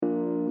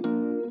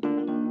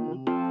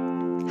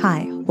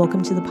Hi,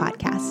 welcome to the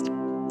podcast.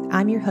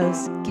 I'm your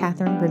host,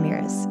 Catherine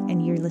Ramirez,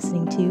 and you're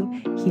listening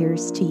to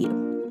Here's to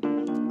You.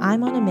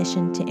 I'm on a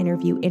mission to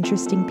interview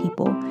interesting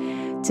people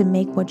to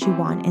make what you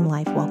want in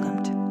life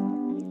welcomed.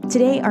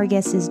 Today, our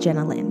guest is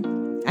Jenna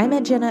Lynn. I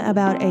met Jenna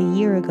about a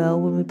year ago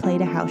when we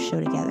played a house show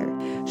together.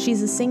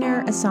 She's a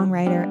singer, a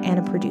songwriter, and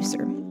a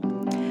producer.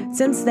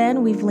 Since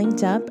then, we've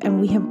linked up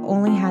and we have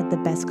only had the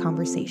best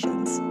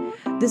conversations.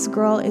 This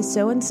girl is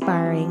so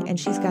inspiring and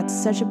she's got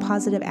such a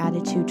positive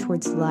attitude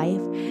towards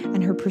life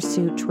and her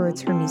pursuit towards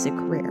her music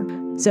career.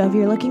 So if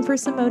you're looking for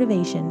some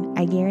motivation,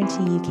 I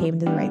guarantee you came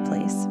to the right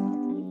place.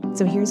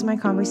 So here's my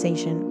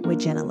conversation with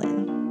Jenna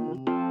Lynn.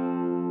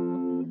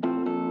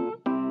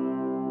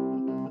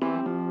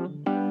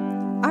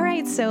 All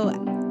right, so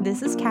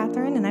this is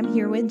Catherine and I'm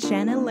here with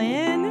Jenna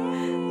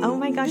Lynn. Oh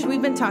my gosh,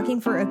 we've been talking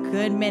for a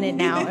good minute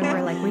now and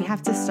we're like, we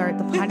have to start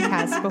the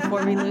podcast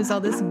before we lose all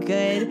this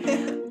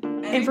good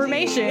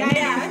information.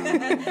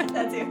 Yeah.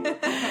 That's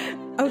it.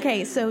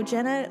 Okay, so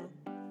Jenna,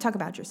 talk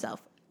about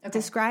yourself. Okay.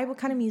 Describe what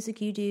kind of music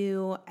you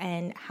do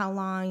and how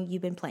long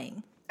you've been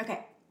playing.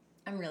 Okay.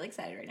 I'm really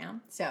excited right now.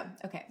 So,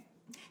 okay.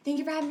 Thank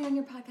you for having me on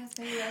your podcast,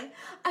 by the way.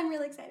 I'm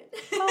really excited.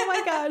 Oh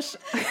my gosh.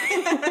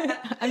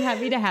 I'm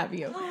happy to have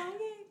you. Oh,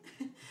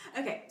 yay.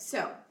 Okay,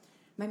 so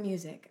my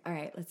music. All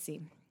right, let's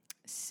see.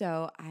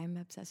 So I'm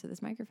obsessed with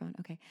this microphone.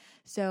 Okay,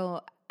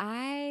 so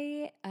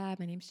my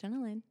name's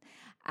Jenna Lynn.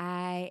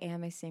 I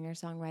am a singer,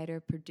 songwriter,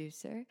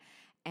 producer,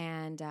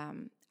 and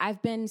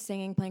I've been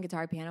singing, playing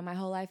guitar, piano my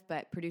whole life,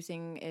 but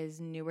producing is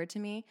newer to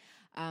me.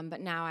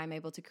 But now I'm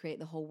able to create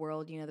the whole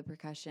world, you know, the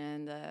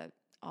percussion,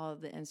 all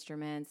of the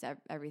instruments,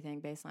 everything,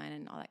 bass line,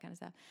 and all that kind of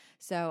stuff.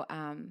 So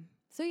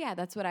yeah,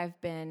 that's what I've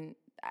been.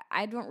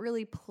 I don't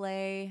really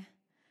play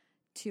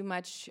too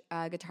much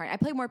guitar. I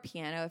play more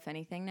piano, if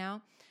anything,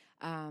 now.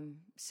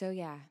 So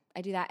yeah,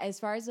 I do that. As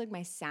far as like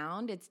my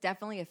sound, it's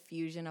definitely a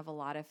fusion of a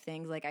lot of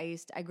things. Like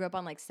I grew up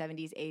on like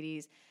 70s,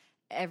 80s,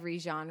 every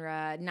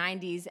genre,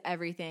 90s,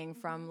 everything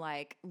from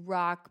like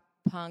rock,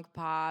 punk,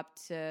 pop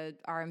to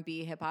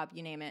R&B, hip hop,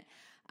 you name it.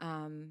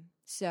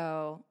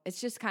 So it's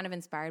just kind of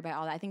inspired by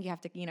all that. I think you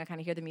have to, you know, kind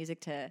of hear the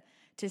music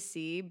to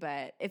see,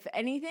 but if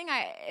anything,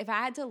 if I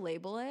had to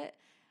label it,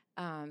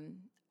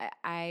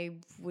 I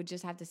would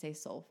just have to say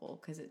soulful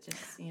because it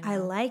just, you know. I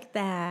like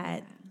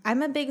that. Yeah.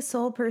 I'm a big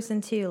soul person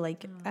too.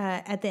 Like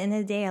at the end of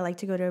the day, I like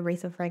to go to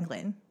Aretha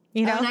Franklin.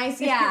 You know, nice,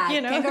 yeah.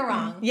 You know? Can't go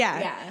wrong.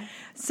 Yeah.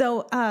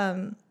 So,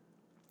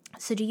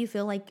 so do you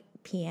feel like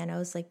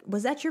pianos? Like,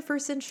 was that your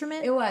first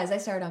instrument? It was. I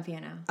started on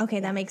piano.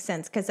 Okay, that makes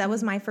sense because that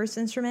was my first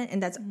instrument,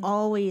 and that's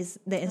always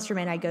the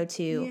instrument I go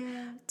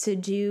to.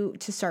 To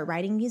start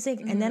writing music,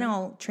 and then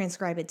I'll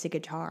transcribe it to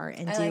guitar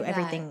and do like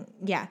everything.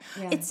 Yeah.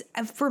 It's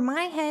for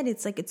my head.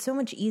 It's like it's so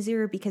much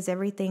easier because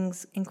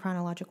everything's in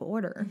chronological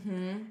order.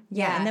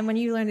 Yeah, and then when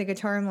you learn the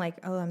guitar, I'm like,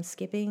 oh, I'm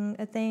skipping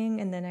a thing,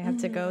 and then I have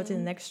to go to the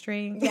next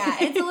string. Yeah,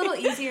 it's a little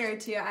easier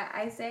too.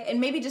 I say, and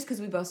maybe just because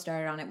we both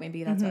started on it,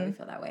 maybe that's why we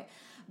feel that way.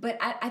 But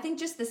I think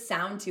just the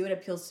sound to it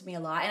appeals to me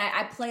a lot, and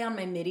I play on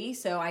my MIDI,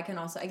 so I can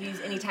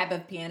use any type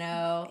of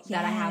piano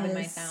that I have in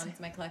my sounds,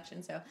 my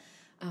collection. So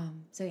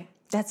yeah.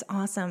 That's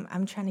awesome.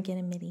 I'm trying to get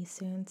a MIDI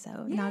soon,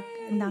 so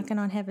knocking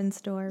on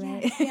heaven's door,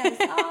 right? Yes.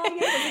 Oh,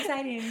 yes, that's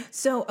exciting.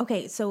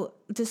 So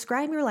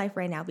describe your life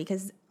right now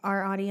because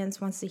our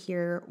audience wants to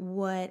hear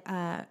what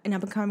an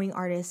up-and-coming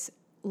artist's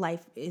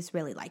life is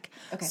really like.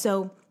 Okay.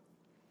 So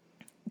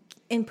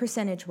in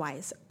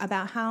percentage-wise,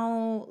 about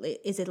how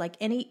is it like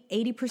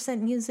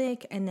 80%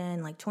 music and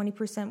then like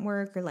 20%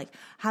 work, or like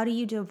how do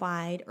you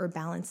divide or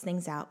balance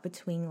things out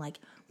between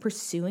like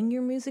pursuing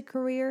your music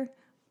career,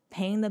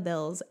 paying the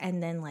bills,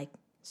 and then like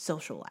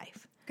social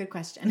life? Good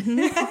question.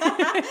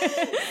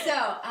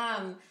 So,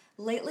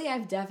 lately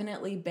I've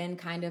definitely been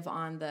kind of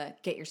on the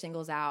get your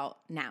singles out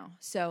now.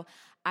 So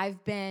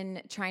I've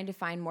been trying to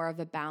find more of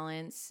a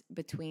balance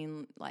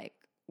between like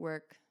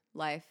work,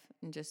 life,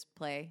 and just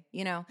play,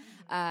 you know?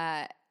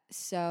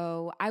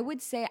 So I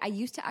would say I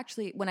used to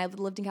actually, when I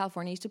lived in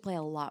California, I used to play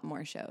a lot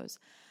more shows.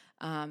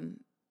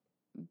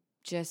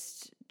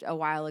 Just a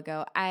while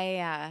ago,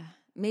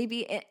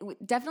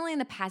 definitely in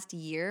the past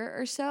year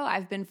or so,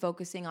 I've been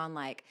focusing on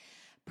like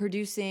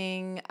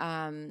producing,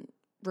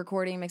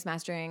 recording, mix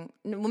mastering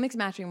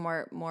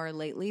more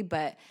lately,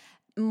 but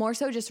more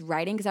so just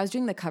writing because I was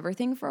doing the cover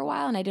thing for a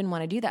while and I didn't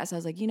want to do that. So I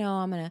was like,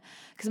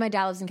 because my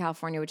dad lives in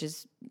California, which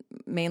is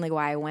mainly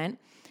why I went.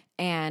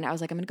 And I was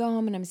like, I'm going to go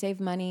home and I'm going to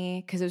save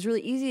money because it was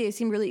really easy. It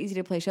seemed really easy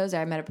to play shows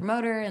there. I met a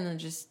promoter and then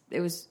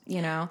it was,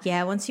 you know.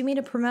 Yeah, once you meet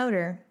a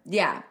promoter.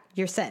 Yeah.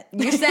 You're set.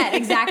 You're set,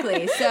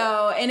 exactly.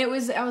 So, and I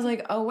was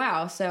like, oh,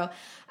 wow. So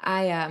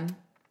I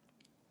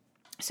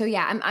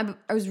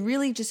was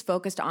really just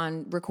focused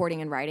on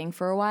recording and writing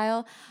for a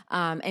while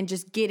and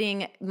just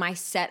getting my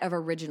set of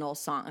original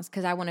songs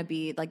because I want to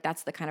be like,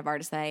 that's the kind of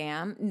artist that I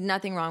am.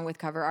 Nothing wrong with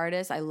cover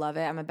artists. I love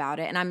it. I'm about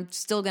it. And I'm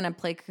still going to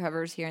play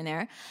covers here and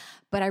there.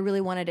 But I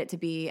really wanted it to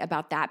be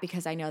about that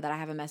because I know that I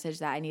have a message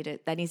that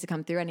that needs to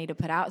come through. I need to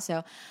put out.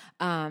 So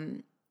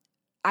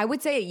I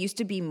would say it used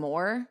to be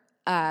more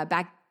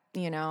back,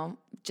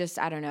 just,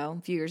 I don't know,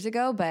 a few years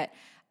ago. But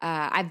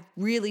I've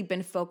really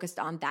been focused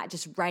on that,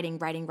 just writing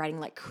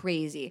like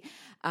crazy.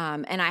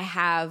 And I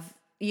have,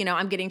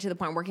 I'm getting to the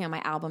point working on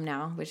my album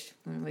now, which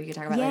we can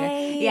talk about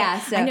later. Yeah.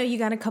 So I know you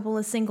got a couple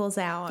of singles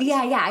out. Yeah.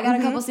 I got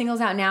a couple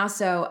singles out now.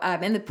 So,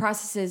 and the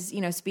process is,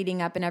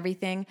 speeding up and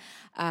everything.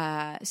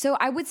 So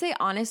I would say,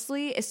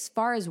 honestly, as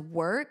far as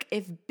work,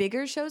 if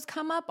bigger shows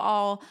come up,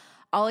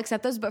 I'll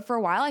accept those. But for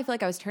a while, I feel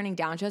like I was turning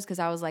down shows because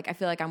I was like, I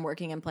feel like I'm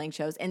working and playing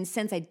shows. And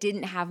since I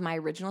didn't have my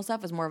original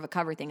stuff, it was more of a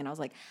cover thing. And I was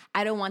like,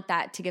 I don't want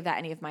that to give that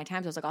any of my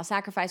time. So I was like, I'll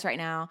sacrifice right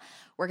now,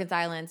 work in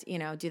silence,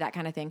 do that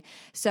kind of thing.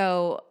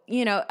 So,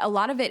 a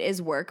lot of it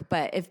is work.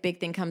 But if big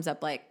thing comes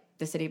up, like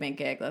the Citibank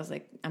gig, I was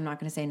like, I'm not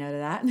going to say no to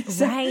that.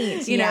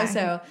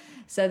 Right.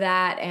 So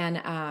that,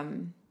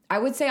 and I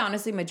would say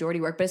honestly majority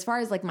work. But as far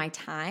as like my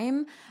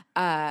time,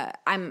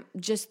 I'm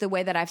just the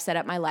way that I've set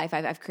up my life.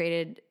 I've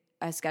created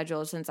a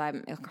schedule since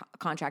I'm a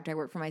contractor. I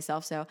work for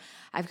myself. So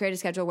I've created a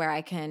schedule where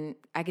I could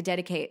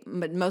dedicate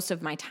most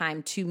of my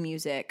time to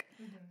music,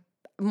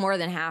 more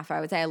than half, I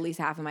would say at least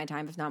half of my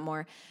time, if not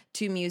more,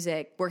 to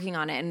music, working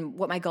on it. And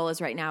what my goal is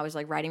right now is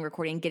like writing,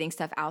 recording, getting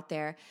stuff out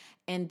there,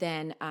 and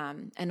then,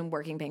 and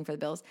working, paying for the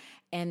bills.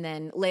 And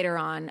then later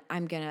on,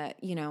 I'm going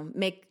to,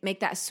 make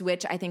that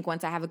switch. I think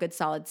once I have a good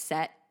solid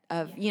set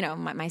of,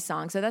 my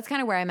song. So that's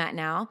kind of where I'm at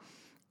now.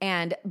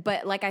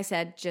 But like I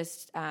said,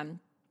 just,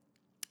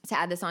 to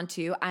add this on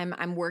too,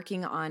 I'm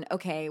working on,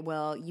 okay,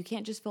 well, you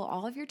can't just fill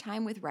all of your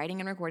time with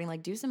writing and recording,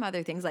 like do some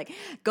other things, like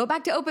go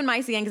back to open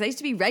mics again. Cause I used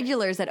to be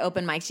regulars at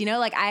open mics,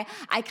 like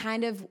I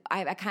kind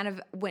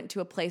of went to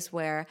a place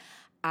where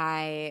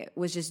I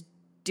was just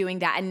doing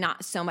that and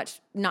not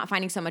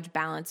finding so much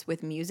balance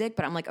with music,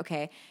 but I'm like,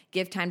 okay,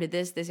 give time to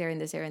this area, and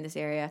this area, and this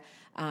area.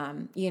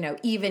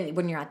 Even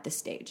when you're at this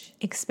stage,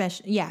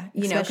 especially,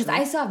 because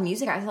I still have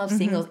music, I still have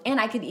singles, and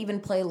I could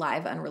even play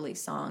live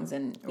unreleased songs,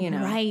 and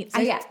right.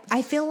 So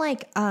I feel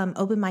like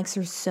open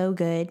mics are so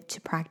good to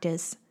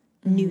practice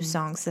new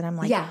songs that I'm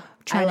like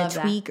trying to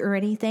tweak or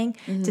anything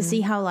to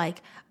see how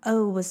like,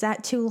 oh, was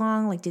that too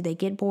long? Like, did they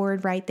get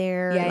bored right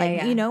there?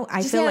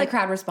 I just feel like the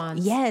crowd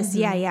response. Yes,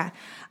 yeah.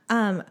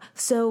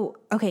 So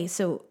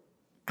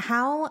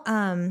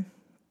how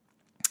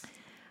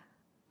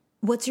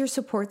what's your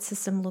support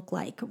system look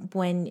like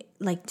when,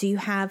 like, do you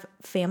have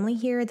family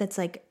here that's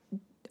like,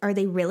 are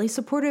they really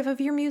supportive of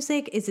your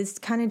music? Is this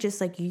kind of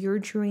just like your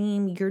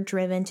dream, you're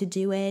driven to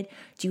do it?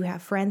 Do you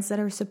have friends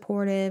that are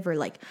supportive, or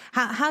like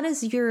how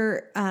does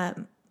your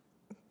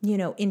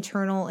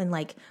internal and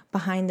like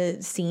behind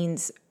the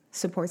scenes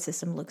support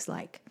system looks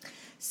like?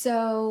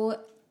 So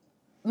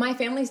my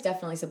family's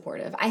definitely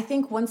supportive. I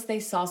think once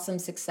they saw some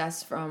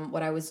success from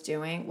what I was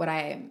doing, what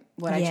I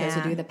chose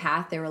to do, the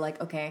path, they were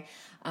like, okay.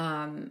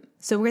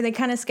 So were they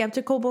kind of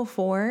skeptical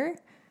before?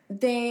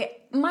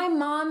 My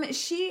mom,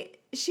 she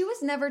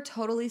was never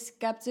totally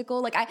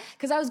skeptical. Like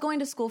because I was going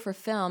to school for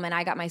film, and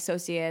I got my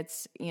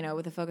associates,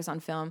 with a focus on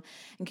film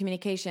and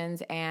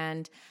communications.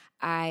 And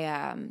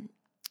I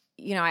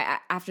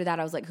after that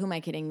I was like, who am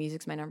I kidding?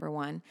 Music's my number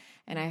one.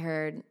 And I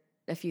heard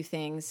a few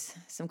things,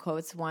 some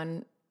quotes.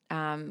 One,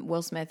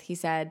 Will Smith, he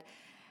said,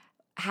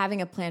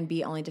 having a plan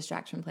B only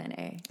distracts from plan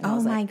A. And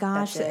oh my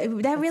gosh.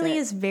 That really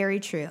is very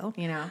true.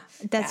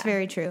 That's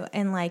very true.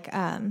 And like,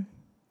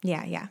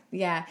 yeah.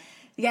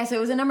 So it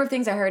was a number of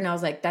things I heard, and I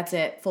was like, that's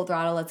it, full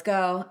throttle, let's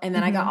go. And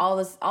then I got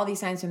all these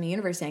signs from the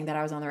universe saying that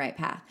I was on the right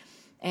path.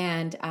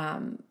 And,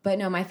 but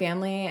no, my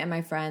family and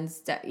my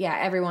friends,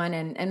 everyone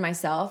and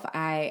myself,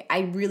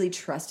 I really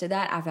trusted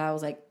that after I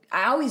was like,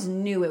 I always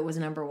knew it was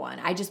number one.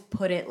 I just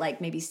put it like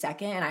maybe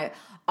second. And I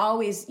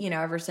always,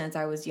 ever since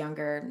I was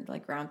younger,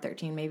 like around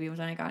 13, maybe was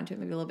when I got into it,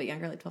 maybe a little bit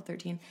younger, like 12,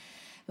 13,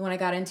 when I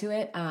got into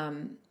it.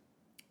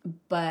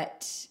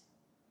 But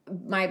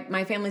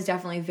my family's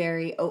definitely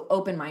very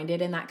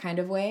open-minded in that kind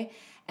of way.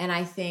 And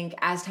I think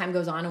as time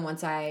goes on, and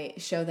once I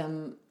show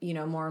them,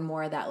 more and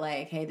more that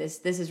like, hey,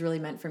 this is really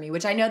meant for me,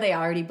 which I know they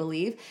already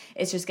believe,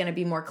 it's just going to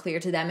be more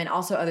clear to them, and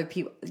also other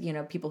people,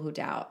 people who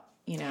doubt,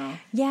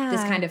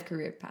 this kind of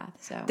career path.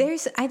 So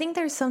I think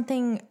there's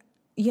something,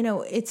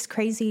 it's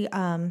crazy.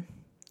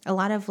 A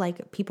lot of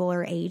like people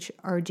our age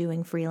are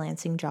doing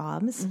freelancing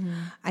jobs.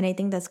 And I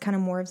think that's kind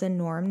of more of the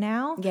norm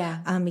now.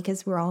 Yeah.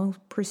 Because we're all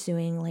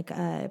pursuing like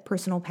a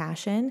personal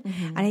passion.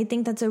 And I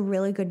think that's a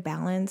really good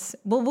balance.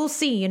 Well, we'll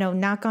see,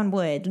 knock on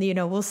wood,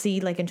 we'll see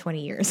like in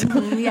 20 years.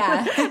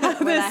 Yeah.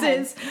 How this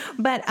is.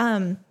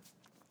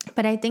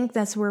 But I think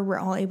that's where we're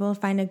all able to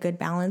find a good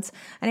balance.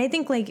 And I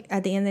think like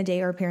at the end of the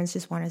day, our parents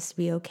just want us to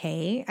be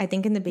okay. I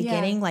think in the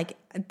beginning, like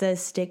the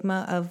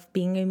stigma of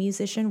being a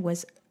musician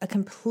was a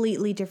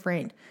completely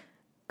different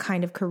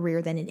kind of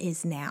career than it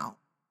is now.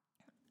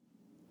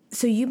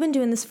 So you've been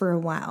doing this for a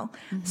while.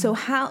 So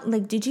how,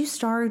 like, did you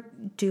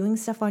start doing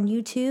stuff on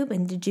YouTube,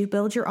 and did you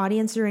build your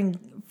audience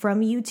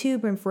from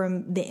YouTube and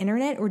from the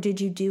internet, or did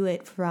you do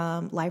it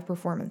from live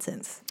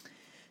performances?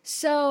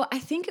 So I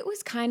think it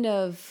was kind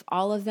of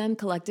all of them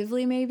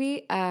collectively,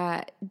 maybe.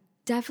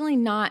 Definitely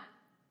not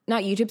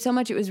YouTube so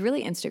much. It was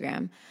really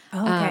Instagram.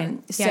 Oh, okay.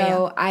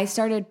 So I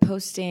started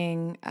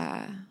posting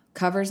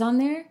covers on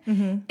there,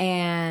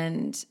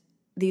 and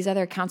these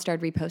other accounts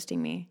started reposting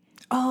me.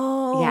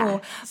 Oh, Yeah.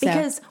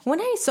 because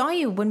when I saw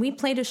you, when we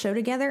played a show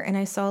together and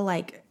I saw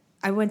like,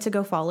 I went to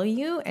go follow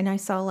you and I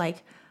saw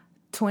like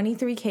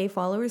 23K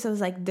followers. I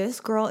was like, this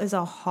girl is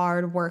a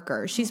hard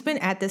worker. She's been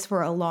at this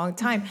for a long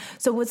time.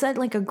 So was that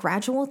like a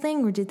gradual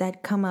thing or did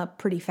that come up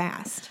pretty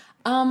fast?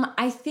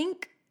 I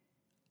think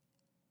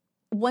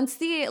once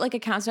the like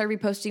account started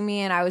reposting me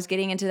and I was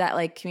getting into that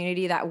like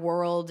community, that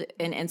world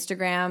in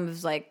Instagram, it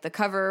was like the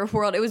cover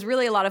world. It was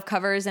really a lot of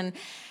covers and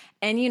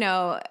you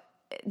know,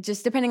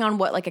 just depending on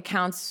what like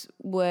accounts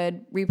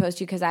would repost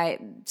you. Cause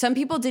some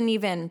people didn't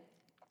even,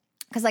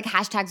 cause like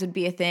hashtags would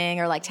be a thing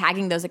or like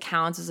tagging those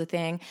accounts was a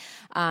thing.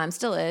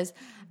 Still is.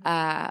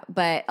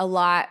 But a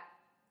lot,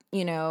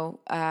 you know,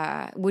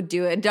 would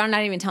do it. Don't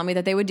not even tell me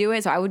that they would do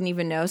it. So I wouldn't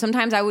even know.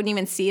 Sometimes I wouldn't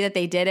even see that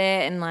they did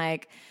it. And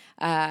like,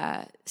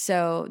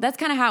 so that's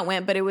kind of how it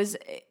went, but it was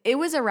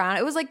around,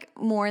 it was like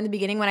more in the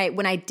beginning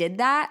when I did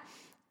that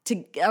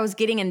I was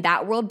getting in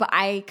that world, but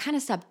I kind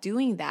of stopped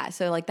doing that.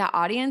 So like that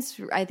audience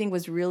I think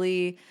was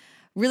really,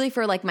 really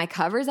for like my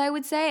covers, I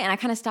would say. And I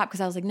kind of stopped because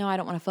I was like, no, I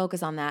don't want to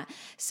focus on that.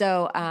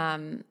 So,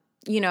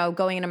 you know,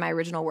 going into my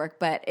original work,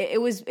 but it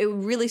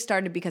really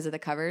started because of the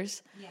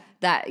covers. Yeah.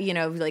 That, you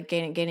know, like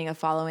gaining a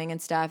following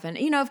and stuff. And,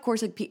 you know, of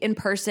course, like in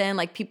person,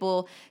 like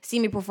people see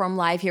me perform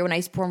live here when I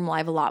used to perform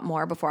live a lot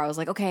more before I was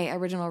like, okay,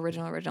 original.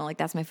 Like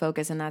that's my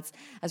focus. And that's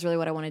really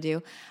what I want to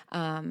do.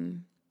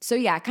 So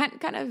yeah,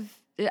 kind of,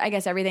 I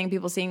guess everything,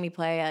 people seeing me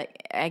play,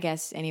 I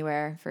guess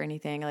anywhere for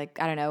anything, like,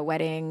 I don't know,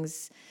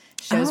 weddings,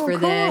 shows for cool.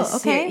 this.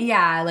 Okay.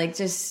 Yeah. Like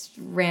just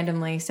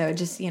randomly. So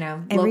just, you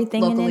know,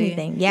 everything locally. and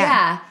anything.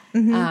 Yeah.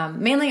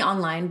 Mm-hmm. Mainly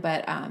online,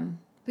 but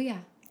yeah.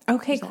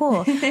 Okay,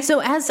 cool. So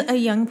as a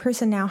young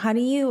person now, how do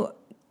you,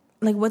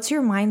 like, what's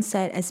your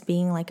mindset as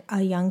being like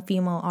a young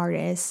female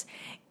artist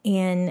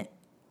in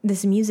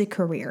this music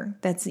career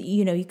that's,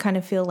 you know, you kind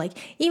of feel like,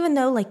 even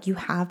though like you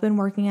have been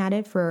working at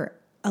it for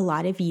a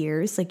lot of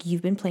years, like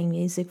you've been playing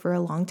music for a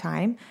long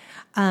time.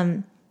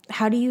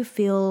 How do you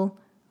feel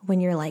when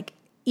you're like,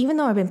 even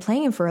though I've been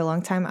playing it for a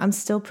long time, I'm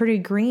still pretty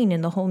green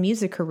in the whole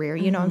music career.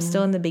 You know, I'm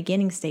still in the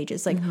beginning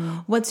stages. Like,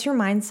 what's your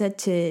mindset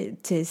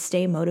to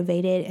stay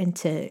motivated and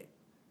to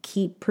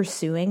keep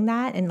pursuing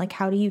that? And like,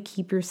 how do you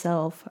keep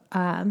yourself,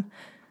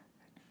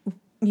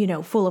 you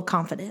know, full of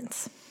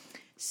confidence?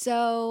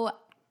 So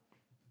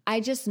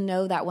I just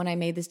know that when I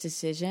made this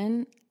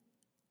decision,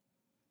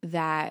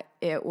 that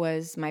it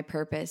was my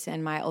purpose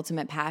and my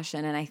ultimate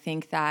passion. And I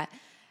think that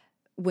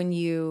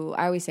I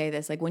always say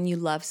this, like when you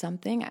love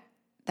something,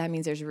 that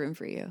means there's room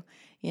for you,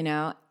 you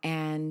know?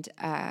 And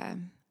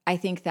I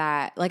think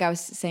that, like I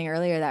was saying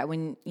earlier, that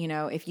when, you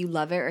know, if you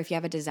love it or if you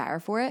have a desire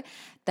for it,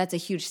 that's a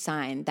huge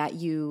sign that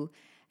you,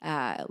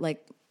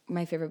 like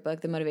my favorite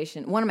book, one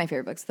of my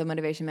favorite books, The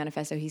Motivation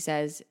Manifesto, he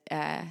says,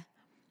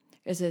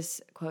 there's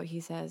this quote, he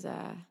says,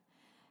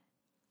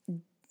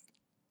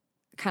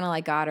 kind of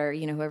like God or,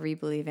 you know, whoever you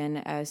believe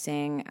in,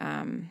 saying,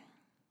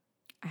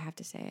 I have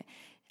to say it,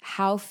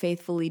 how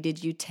faithfully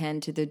did you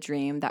tend to the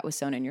dream that was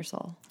sown in your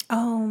soul?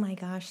 Oh my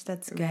gosh,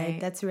 that's good. Right.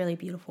 That's really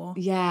beautiful.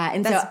 Yeah.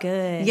 And that's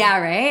good. Yeah,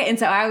 right? And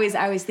so I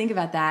always think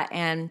about that.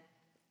 And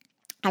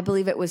I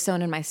believe it was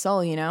sown in my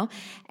soul, you know,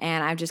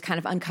 and I'm just kind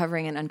of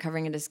uncovering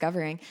and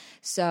discovering.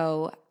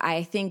 So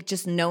I think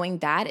just knowing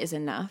that is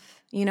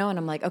enough, you know, and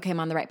I'm like, okay, I'm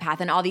on the right path.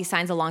 And all these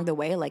signs along the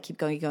way, like keep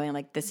going,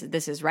 like this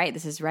is right.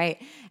 This is right.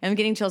 And I'm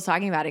getting chills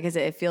talking about it because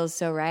it feels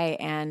so right.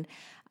 And,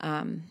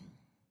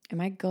 am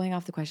I going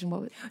off the question?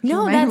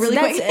 No,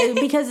 that's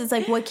because it's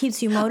like what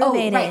keeps you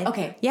motivated. Oh, right.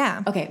 Okay.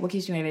 Yeah. Okay. What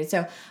keeps you motivated?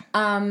 So,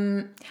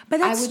 but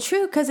that's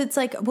true because it's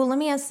like, well, let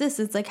me ask this.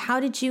 It's like, how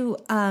did you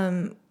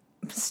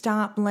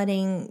stop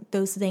letting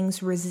those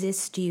things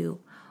resist you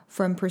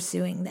from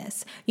pursuing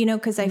this? You know,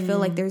 because I feel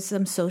like there's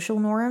some social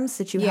norms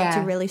that you have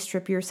to really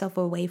strip yourself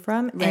away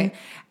from. Right. And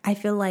I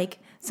feel like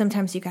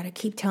sometimes you got to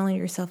keep telling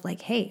yourself like,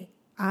 hey,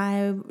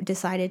 I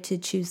decided to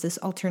choose this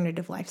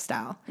alternative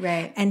lifestyle.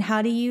 Right. And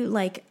how do you,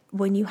 like,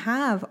 when you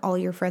have all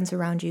your friends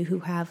around you who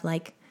have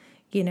like,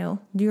 you know,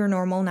 your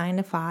normal 9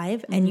 to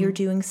 5 and you're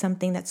doing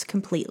something that's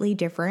completely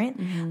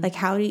different. Like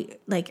how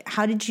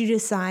did you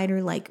decide,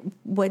 or like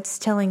what's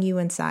telling you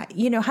inside,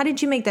 you know, how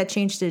did you make that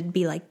change to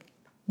be like,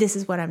 this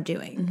is what I'm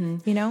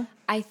doing, you know?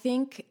 I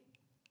think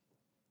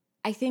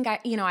I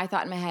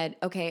thought in my head,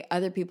 okay,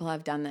 other people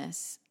have done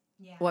this.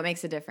 Yeah. What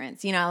makes a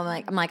difference? You know,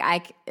 I'm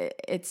like,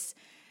 it's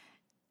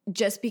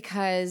just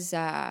because,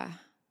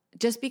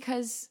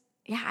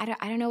 yeah,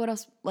 I don't know what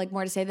else like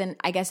more to say than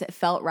I guess it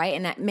felt right.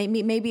 And that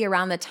maybe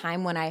around the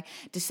time when I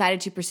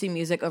decided to pursue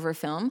music over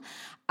film,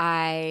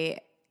 I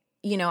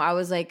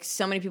was like,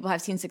 so many people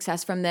have seen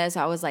success from this.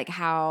 I was like,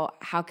 how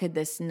could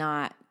this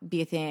not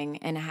be a thing?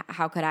 And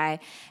how could I,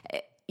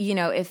 you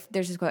know, if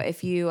there's this quote,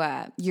 if you,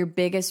 your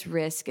biggest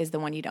risk is the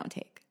one you don't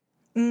take.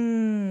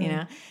 You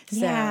know? So,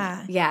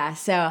 yeah.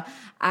 So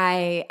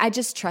I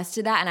just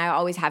trusted that, and I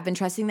always have been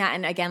trusting that.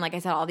 And again, like I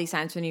said, all these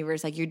times when you were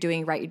like, you're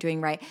doing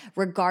right,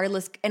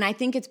 regardless. And I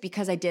think it's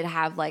because I did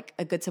have like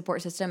a good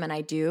support system, and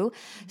I do.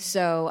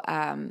 So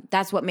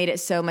that's what made it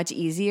so much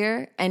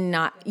easier, and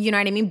not, you know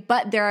what I mean?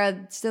 But there are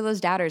still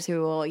those doubters who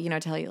will, you know,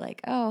 tell you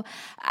like, oh,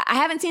 I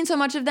haven't seen so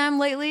much of them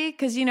lately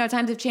because, you know,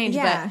 times have changed.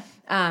 Yeah.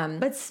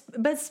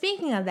 But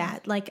speaking of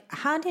that, like,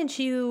 how did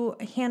you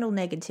handle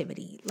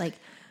negativity? Like,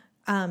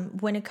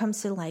 when it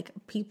comes to like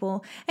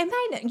people, and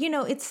you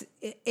know,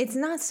 it's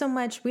not so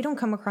much, we don't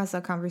come across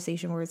that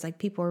conversation where it's like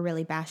people are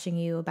really bashing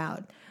you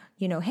about,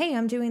 you know, hey,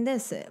 I'm doing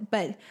this,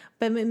 but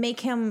it may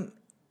come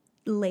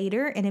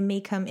later, and it may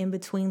come in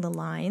between the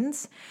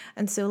lines.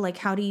 And so like,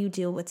 how do you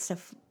deal with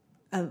stuff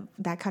of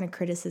that kind of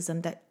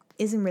criticism that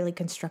isn't really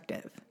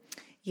constructive?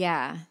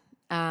 Yeah.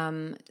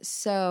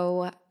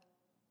 So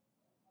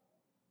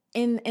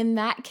in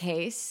that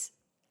case,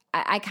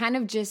 I kind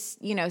of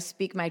just, you know,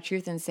 speak my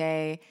truth and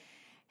say,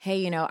 hey,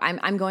 you know,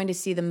 I'm going to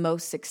see the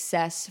most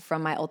success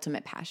from my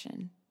ultimate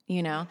passion,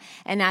 you know?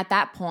 And at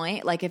that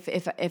point, like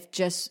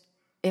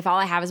if all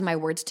I have is my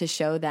words to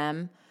show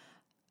them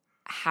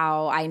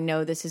how I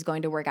know this is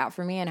going to work out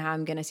for me and how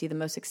I'm going to see the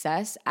most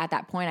success, at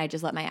that point, I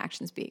just let my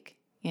actions speak,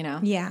 you know?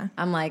 Yeah.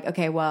 I'm like,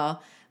 okay,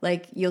 well,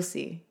 like, you'll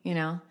see, you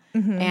know?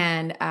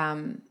 And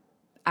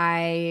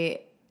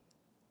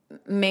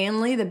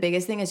mainly the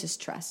biggest thing is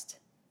just trust.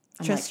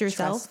 Trust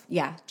yourself?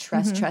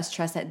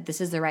 Trust that this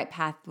is the right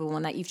path, the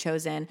one that you've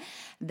chosen,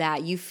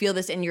 that you feel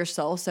this in your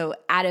soul. So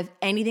out of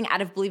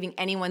believing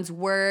anyone's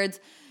words,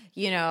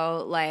 you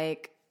know,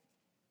 like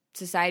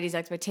society's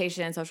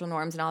expectations, social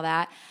norms and all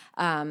that,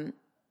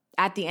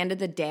 at the end of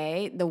the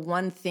day, the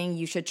one thing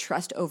you should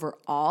trust over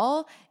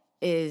all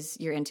is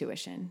your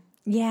intuition.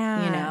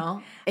 Yeah. You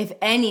know, if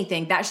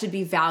anything, that should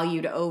be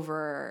valued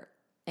over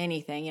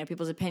anything, you know,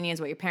 people's opinions,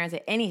 what your parents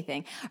say,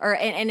 anything.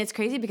 And it's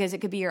crazy because it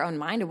could be your own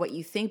mind of what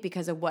you think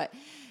because of what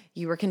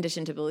you were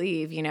conditioned to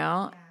believe, you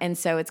know? Yeah. And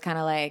so it's kind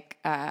of like,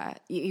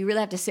 you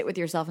really have to sit with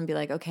yourself and be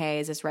like, okay,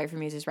 is this right for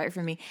me? Is this right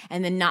for me?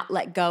 And then not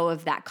let go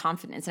of that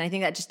confidence. And I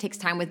think that just takes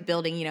time with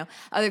building, you know,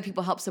 other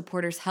people help,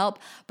 supporters help,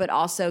 but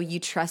also you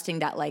trusting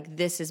that like,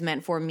 this is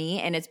meant for me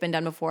and it's been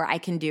done before. I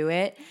can do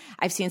it.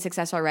 I've seen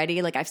success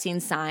already. Like I've seen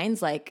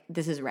signs like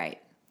this is right.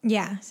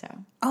 Yeah. So.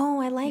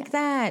 Oh, I like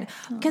that.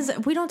 Because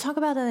we don't talk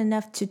about that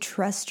enough, to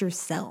trust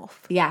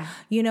yourself. Yeah.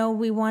 You know,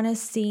 we want to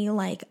see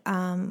like,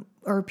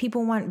 or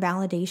people want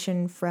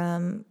validation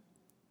from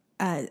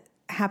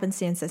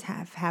happenstances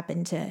have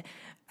happened to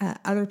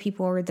other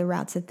people or the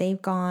routes that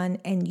they've gone,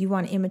 and you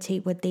want to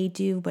imitate what they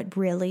do. But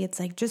really,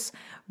 it's like, just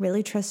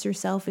really trust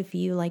yourself. If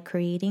you like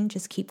creating,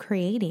 just keep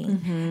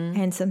creating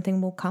and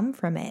something will come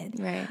from it.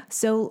 Right.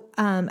 So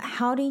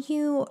how do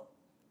you,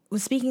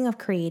 speaking of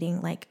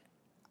creating, like,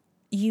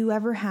 you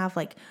ever have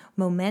like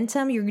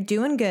momentum, you're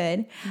doing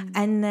good,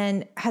 and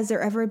then has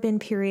there ever been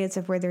periods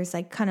of where there's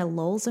like kind of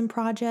lulls in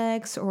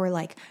projects, or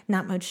like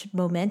not much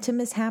momentum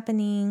is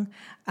happening?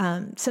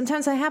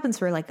 Sometimes that happens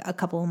for like a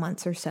couple of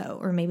months or so,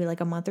 or maybe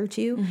like a month or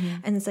two.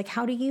 And it's like,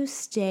 how do you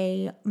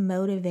stay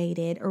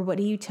motivated, or what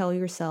do you tell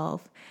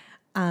yourself?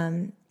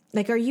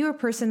 Like, are you a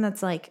person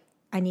that's like,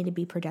 I need to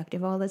be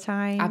productive all the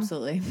time?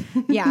 Absolutely.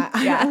 Yeah.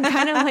 I'm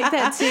kind of like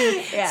that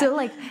too. Yeah. So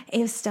like,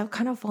 if stuff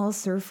kind of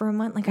falls through for a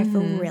month, like I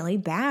feel really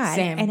bad.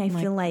 Same. And I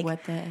feel like,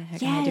 what the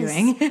heck am I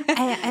doing?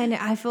 and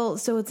I feel,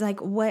 so it's like,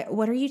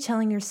 what are you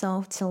telling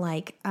yourself to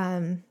like,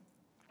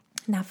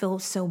 not feel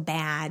so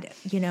bad,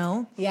 you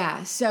know?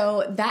 Yeah.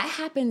 So that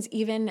happens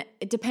even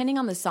depending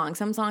on the song.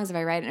 Some songs, if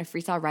I write it in a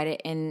freestyle, write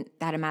it in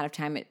that amount of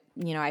time,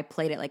 you know, I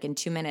played it like in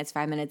 2 minutes,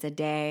 5 minutes a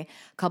day,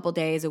 a couple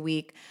days a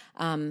week.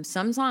 Some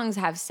songs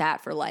have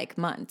sat for like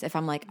months. If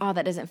I'm like, oh,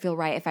 that doesn't feel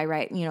right. If I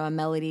write, you know, a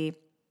melody,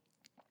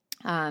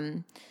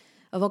 a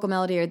vocal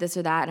melody or this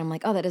or that, and I'm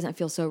like, oh, that doesn't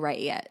feel so right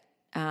yet.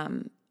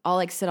 I'll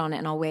like sit on it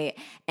and I'll wait.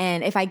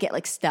 And if I get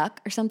like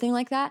stuck or something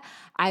like that,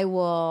 I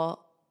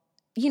will,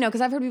 you know,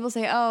 because I've heard people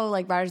say, oh,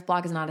 like writer's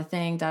block is not a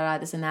thing,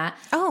 this and that.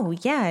 Oh,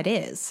 yeah, it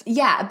is.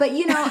 Yeah. But,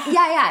 you know,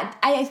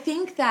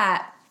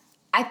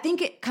 I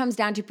think it comes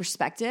down to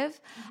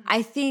perspective.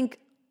 I think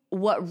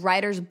what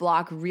writer's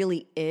block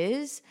really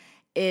is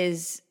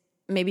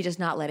maybe just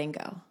not letting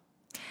go.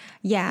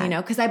 Yeah. You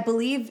know, because I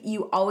believe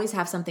you always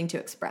have something to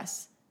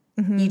express.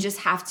 You just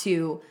have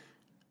to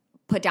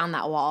put down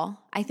that wall,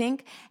 I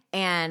think.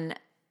 And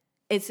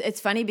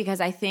it's funny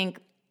because I think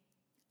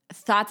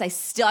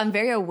thoughts, I'm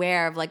very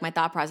aware of like my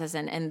thought process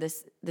and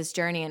this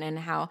journey and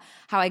how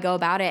I go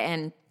about it.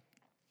 And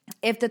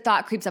if the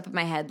thought creeps up in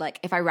my head, like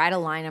if I write a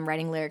line, I'm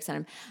writing lyrics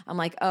and I'm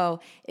like, oh,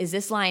 is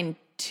this line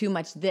too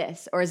much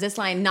this? Or is this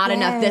line not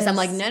enough this? I'm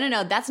like,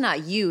 no, that's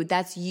not you.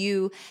 That's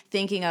you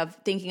thinking of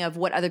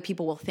what other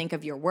people will think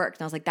of your work.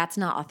 And I was like, that's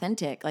not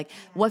authentic. Like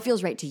what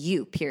feels right to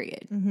you,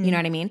 period. You know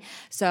what I mean?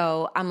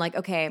 So I'm like,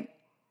 okay,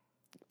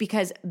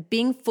 because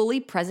being fully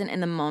present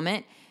in the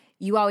moment,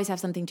 you always have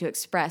something to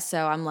express.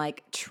 So I'm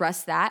like,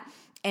 trust that.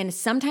 And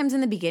sometimes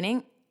in the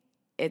beginning,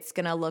 it's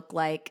going to look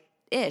like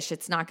ish.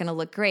 It's not going to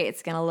look great.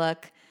 It's going to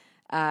look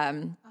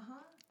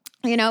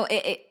you know,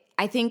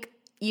 I think,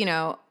 you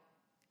know,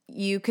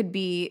 you could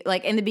be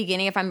like in the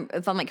beginning, if I'm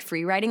like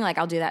free writing, like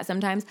I'll do that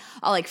sometimes.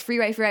 I'll like free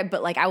write,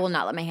 but like I will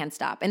not let my hand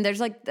stop. And there's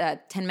like the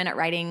 10-minute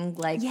writing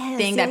like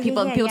thing that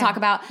people talk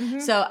about.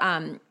 So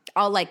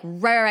I'll like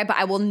write, but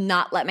I will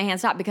not let my hand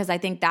stop because I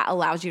think that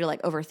allows you to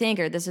like overthink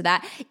or this or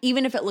that,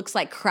 even if it looks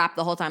like crap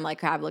the whole time, like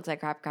crap looks like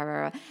crap.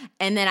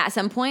 And then at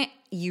some point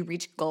you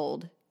reach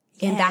gold.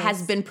 And that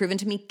has been proven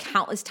to me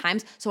countless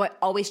times. So I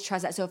always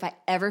trust that. So if I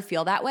ever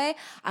feel that way,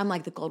 I'm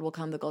like, the gold will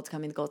come, the gold's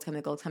coming, the gold's coming,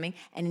 the gold's coming.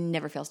 And it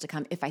never fails to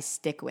come if I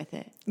stick with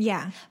it.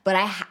 Yeah. But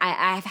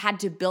I've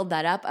had to build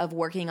that up of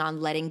working on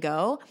letting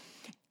go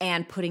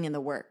and putting in the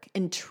work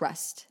and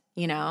trust,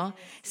 you know?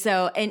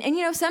 So, and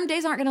you know, some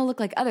days aren't going to look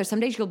like others.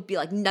 Some days you'll be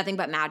like nothing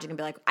but magic and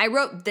be like, I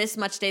wrote this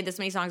much today, this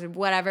many songs or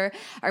whatever,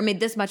 or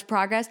made this much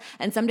progress.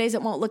 And some days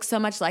it won't look so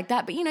much like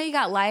that. But you know, you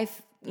got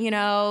life, you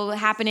know,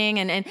 happening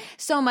and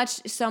so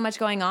much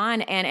going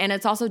on. And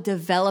it's also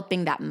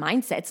developing that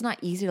mindset. It's not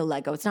easy to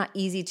let go. It's not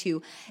easy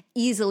to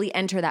easily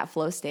enter that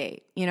flow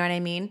state. You know what I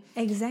mean?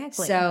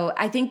 Exactly. So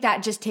I think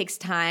that just takes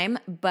time,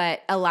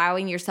 but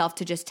allowing yourself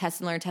to just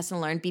test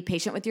and learn, be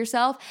patient with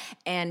yourself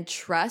and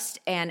trust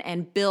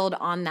and build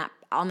on that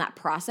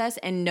process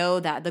and know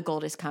that the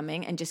gold is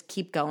coming and just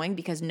keep going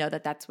because know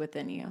that that's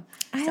within you.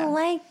 I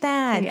like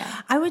that.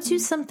 Yeah. I would do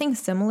something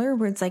similar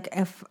where it's like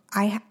if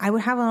I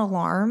would have an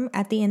alarm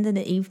at the end of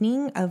the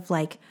evening of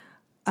like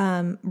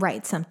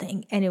write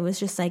something, and it was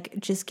just like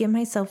just give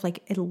myself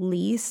like at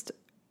least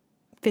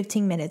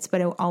 15 minutes,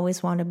 but I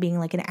always wound up being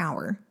like an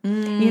hour,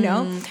 you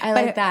know? I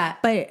like that.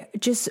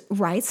 But just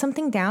write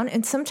something down.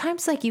 And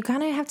sometimes like you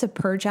kind of have to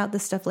purge out the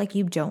stuff like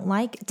you don't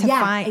like to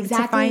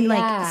find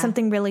like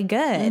something really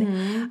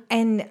good.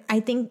 And I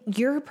think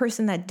you're a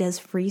person that does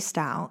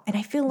freestyle. And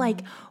I feel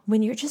like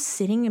when you're just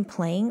sitting and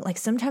playing, like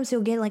sometimes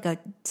you'll get like a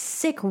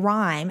sick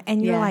rhyme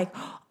and you're like,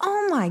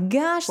 oh my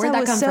gosh, Where'd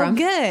that that was come so from?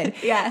 good.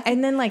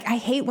 And then like, I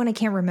hate when I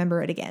can't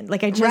remember it again.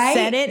 Like I just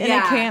said it and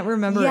I can't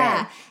remember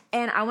it.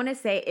 And I want to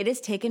say it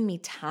has taken me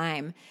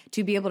time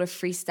to be able to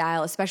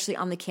freestyle, especially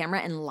on the camera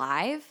and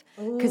live,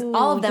 because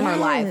all of them are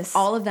live.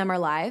 All of them are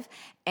live.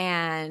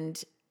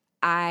 And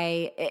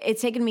it's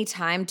taken me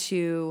time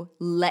to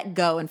let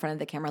go in front of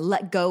the camera,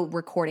 let go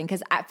recording.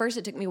 Because at first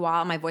it took me a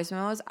while. My voice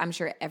memos, I'm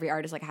sure every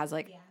artist like has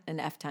like an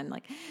F10.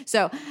 Like,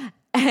 so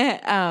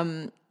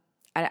I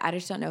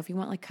just don't know if you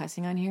want like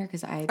cussing on here.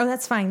 Because Oh,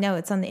 that's fine. No,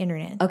 it's on the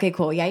internet. Okay,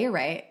 cool. Yeah, you're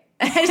right.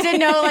 I just didn't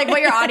know like what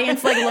your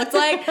audience like looked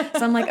like.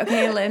 So I'm like,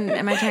 okay, Lynn,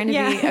 am I trying to be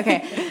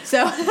okay?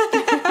 So a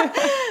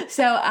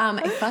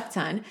fuck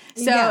ton.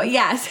 So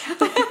yes.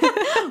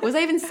 What was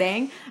I even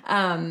saying?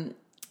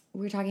 We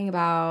were talking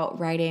about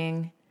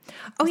writing.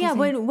 Oh yeah,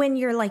 when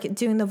you're like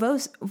doing the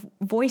voice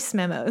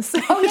memos.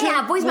 Oh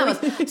yeah, voice memos.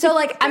 So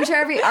like I'm sure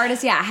every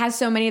artist, has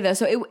so many of those.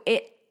 So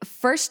it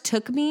first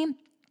took me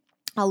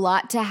a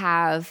lot to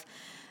have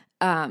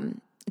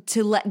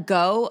to let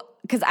go.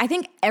 Because I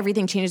think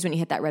everything changes when you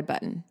hit that red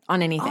button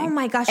on anything. Oh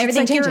my gosh,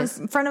 everything it's like changes.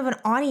 You're in front of an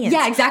audience.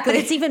 Yeah, exactly.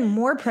 But it's even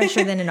more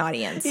pressure than an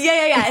audience.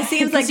 Yeah. It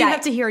seems like you have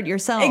to hear it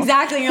yourself.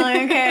 Exactly. You're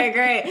like, okay,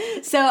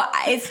 great. So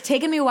it's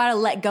taken me a while to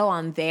let go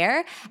on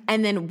there.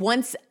 And then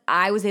once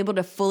I was able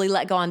to fully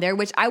let go on there,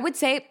 which I would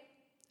say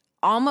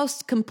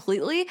almost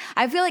completely,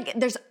 I feel like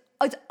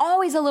it's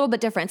always a little bit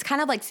different. It's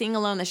kind of like singing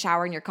alone in the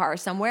shower in your car or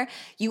somewhere.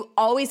 You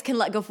always can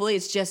let go fully.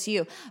 It's just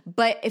you.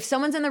 But if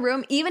someone's in the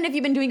room, even if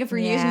you've been doing it for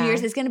years and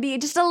years, it's going to be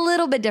just a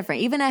little bit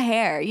different. Even a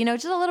hair,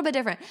 just a little bit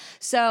different.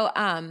 So,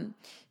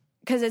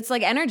 because it's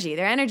like energy.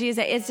 Their energy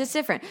it's just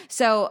different.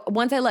 So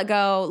once I let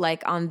go,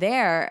 like on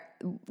there,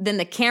 then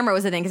the camera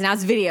was the thing because now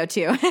it's video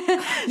too.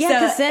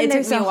 Because then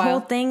there's a whole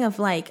thing of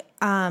like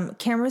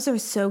cameras are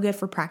so good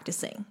for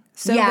practicing.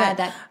 So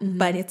good.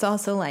 But it's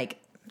also like,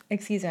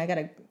 excuse me, I got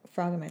a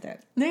frog in my throat.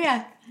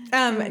 Yeah.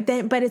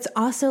 But it's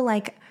also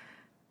like,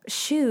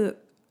 shoot,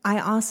 I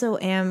also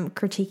am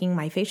critiquing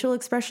my facial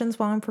expressions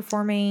while I'm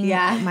performing.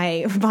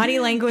 My body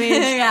language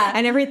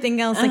and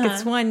everything else. Like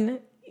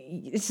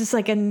it's just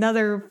like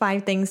another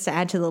 5 things to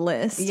add to the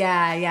list.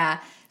 Yeah.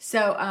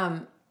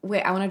 So,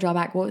 wait, I want to draw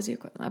back. What was your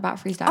question about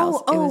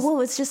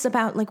freestyles? It's just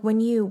about like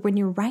when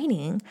you're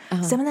writing,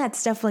 some of that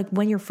stuff, like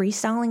when you're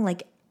freestyling,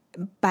 like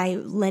by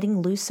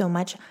letting loose so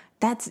much,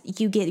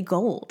 you get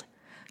gold.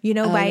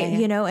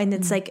 And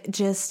it's like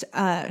just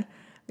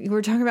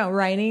we're talking about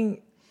writing,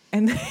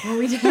 and what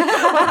we dang,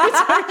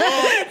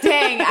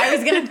 I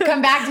was gonna come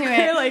back to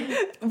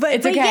it. But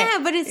it's okay. Yeah,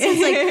 but it's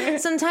just like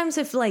sometimes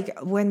if like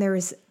when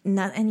there's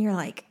nothing, and you're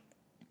like,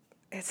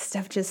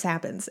 stuff just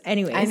happens.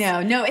 Anyways, I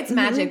know. No, it's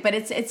magic, but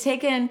it's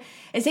taken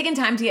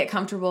time to get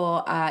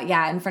comfortable.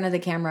 In front of the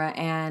camera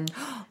and.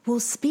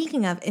 Well,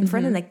 speaking of in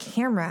front of the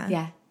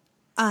camera,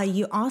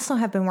 you also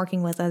have been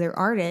working with other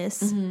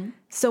artists.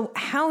 So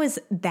how is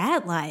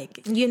that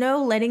like?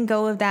 Letting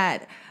go of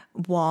that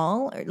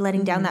wall, or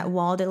letting down that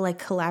wall to like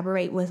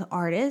collaborate with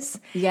artists.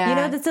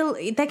 Yeah,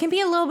 that can be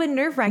a little bit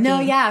nerve wracking.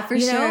 No, yeah, for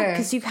sure.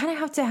 Because you kind of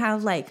have to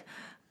have like,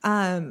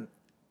 from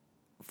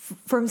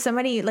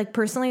somebody like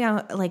personally,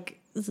 like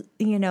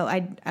you know,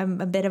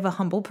 I'm a bit of a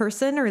humble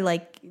person, or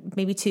like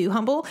maybe too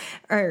humble,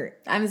 or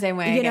I'm the same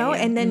way, you know,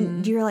 and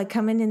then you're like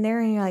coming in there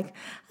and you're like,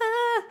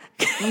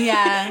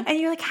 yeah. And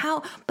you're like,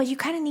 how, but you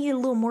kind of need a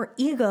little more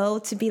ego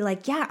to be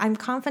like, yeah, I'm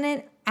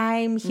confident.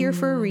 I'm here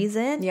for a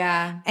reason.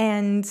 Yeah.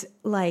 And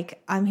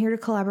like, I'm here to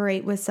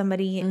collaborate with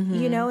somebody,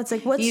 you know, it's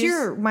like, what's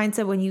your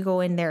mindset when you go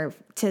in there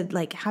to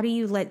like, how do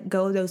you let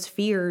go of those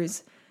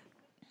fears?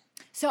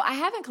 So I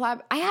have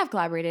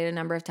collaborated a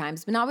number of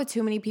times, but not with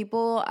too many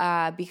people,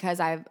 because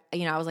I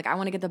was like, I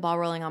want to get the ball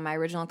rolling on my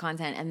original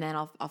content, and then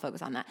I'll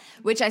focus on that,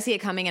 which I see it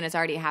coming and it's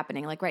already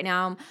happening. Like right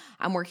now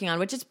I'm working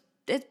on, it's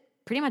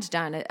pretty much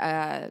done,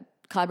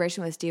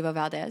 collaboration with Steve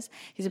Valdez.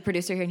 He's a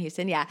producer here in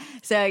Houston. Yeah.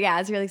 So yeah,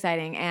 it's really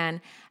exciting.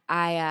 And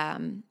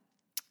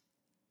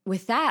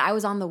with that, I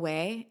was on the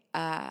way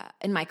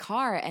in my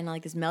car, and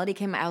like this melody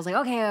came. I was like,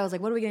 okay. I was like,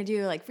 what are we gonna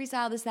do? Like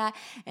freestyle this, that.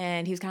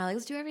 And he was kind of like,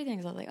 let's do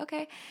everything. So I was like,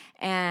 okay.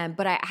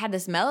 But I had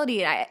this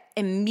melody, and I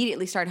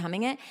immediately started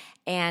humming it,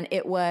 and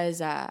it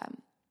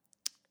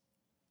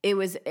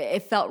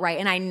felt right.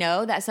 And I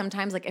know that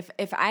sometimes, like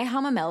if I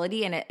hum a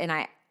melody and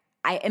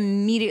I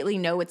immediately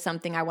know it's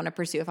something I want to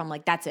pursue. If I'm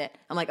like, that's it.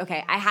 I'm like,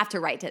 okay, I have to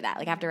write to that.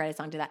 Like I have to write a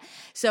song to that.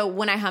 So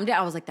when I hummed it,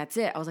 I was like, that's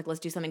it. I was like,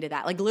 let's do something to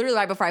that. Like literally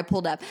right before I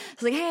pulled up, I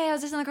was like, hey, I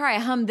was just in the car. I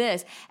hummed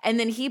this. And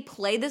then he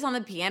played this on the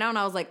piano, and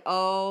I was like,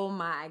 oh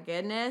my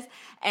goodness.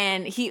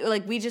 And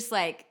we just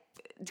like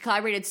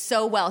collaborated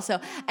so well. So,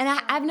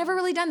 and I've never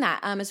really done that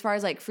as far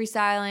as like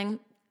freestyling.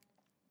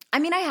 I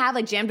mean, I have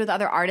like jammed with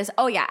other artists.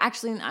 Oh yeah,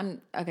 actually,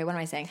 okay. What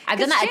am I saying? I've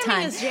done that a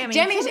ton.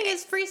 Jamming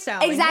is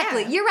freestyle.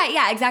 Exactly. Yeah. You're right.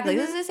 Yeah, exactly.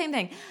 This is the same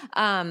thing.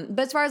 But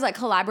as far as like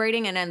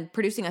collaborating and then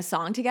producing a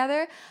song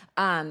together,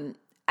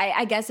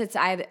 I guess it's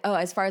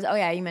as far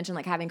as you mentioned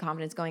like having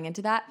confidence going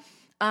into that.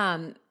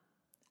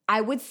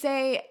 I would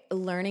say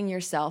learning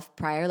yourself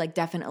prior like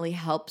definitely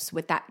helps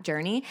with that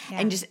journey,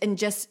 and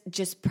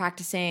just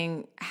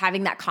practicing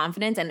having that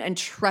confidence and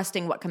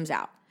trusting what comes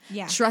out.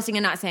 Yeah. Trusting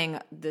and not saying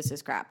this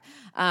is crap.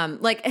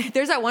 Like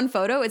there's that one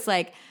photo. It's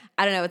like,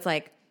 I don't know. It's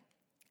like,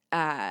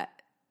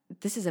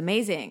 this is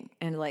amazing.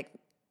 And like,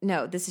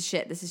 no, this is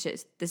shit. This is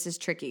shit. This is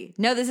tricky.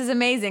 No, this is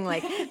amazing.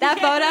 Like that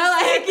photo,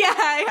 like,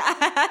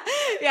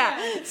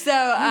 yeah.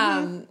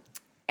 So,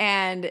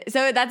 and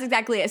so that's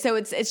exactly it. So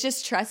it's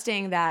just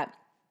trusting that,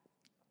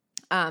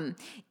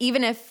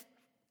 even if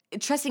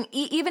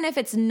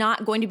it's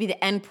not going to be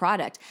the end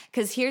product,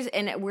 because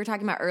and we were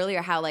talking about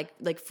earlier how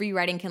like free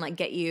writing can like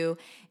get you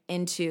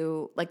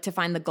into like to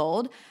find the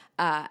gold.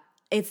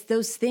 It's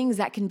those things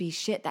that can be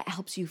shit that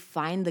helps you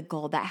find the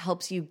gold, that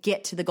helps you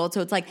get to the gold.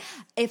 So it's like,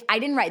 if I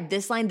didn't write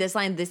this line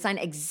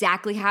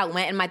exactly how it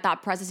went, and my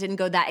thought process didn't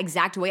go that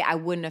exact way, I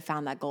wouldn't have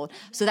found that gold.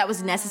 So that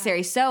was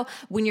necessary. So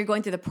when you're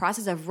going through the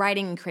process of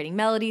writing and creating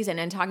melodies and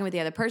then talking with the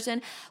other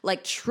person,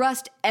 like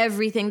trust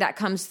everything that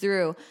comes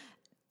through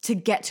to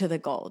get to the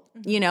gold,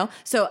 you know?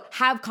 So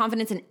have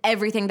confidence in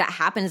everything that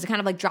happens, to kind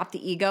of like drop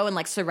the ego and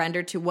like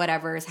surrender to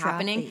whatever is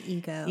happening. The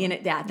ego. You know,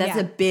 that's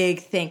a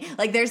big thing.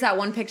 Like there's that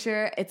one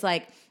picture, it's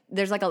like,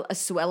 there's like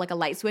a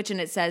light switch,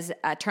 and it says,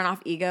 turn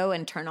off ego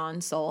and turn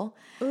on soul.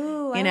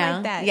 Ooh, I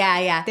like that.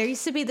 Yeah. There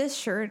used to be this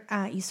shirt,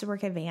 I used to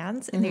work at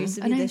Vans, and there used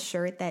to be this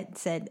shirt that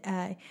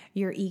said,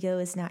 your ego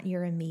is not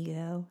your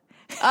amigo.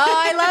 Oh,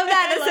 I love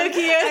that. That's so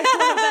cute. I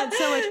love that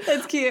so much.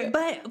 That's cute.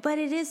 But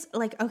it is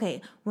like,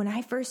 okay, when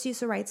I first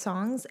used to write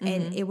songs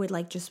and it would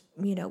like just,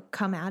 you know,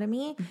 come out of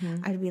me,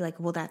 I'd be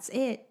like, well, that's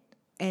it.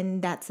 And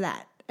that's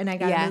that. And I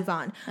got to move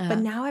on. But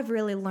now I've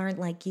really learned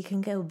like you can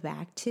go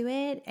back to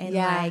it and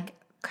like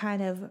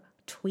kind of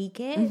tweak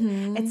it.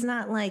 It's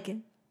not like,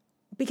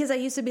 because I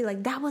used to be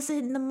like, that was it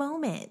in the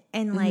moment.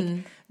 And like,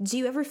 do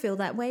you ever feel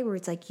that way where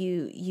it's like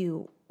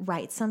you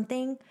write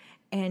something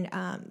and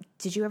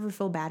did you ever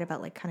feel bad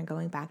about like kind of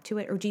going back to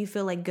it, or do you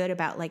feel like good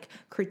about like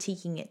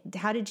critiquing it?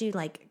 How did you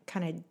like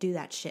kind of do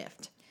that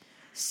shift?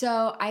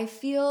 So I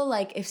feel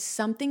like if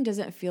something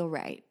doesn't feel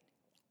right,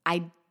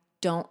 I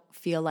don't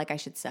feel like I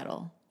should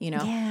settle. You know,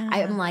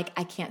 I'm like,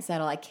 I can't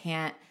settle. I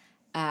can't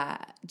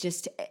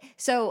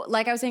so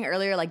like I was saying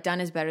earlier, like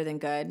done is better than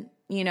good.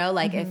 You know,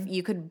 like if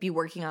you could be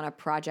working on a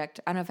project,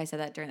 I don't know if I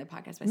said that during the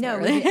podcast. But no,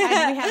 we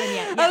haven't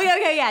yet. Oh,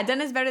 okay, yeah, done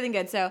is better than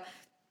good. So,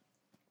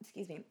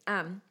 excuse me.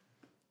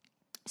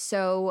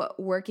 So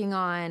working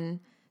on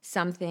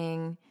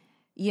something,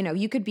 you know,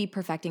 you could be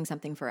perfecting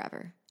something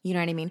forever. You know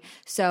what I mean?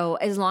 So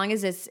as long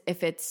as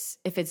if it's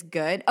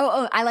good.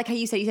 Oh, I like how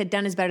you said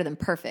done is better than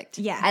perfect.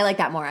 Yeah. I like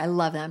that more. I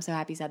love that. I'm so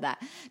happy you said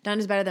that. Done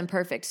is better than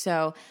perfect.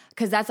 So,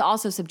 cause that's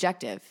also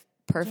subjective.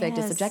 Perfect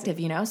is subjective,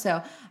 you know?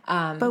 So,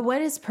 but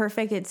what is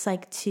perfect? It's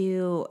like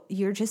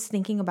you're just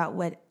thinking about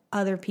what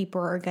other people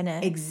are going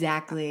to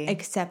exactly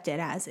accept it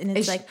as. And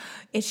it's like,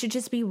 it should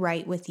just be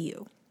right with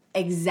you.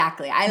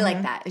 Exactly. I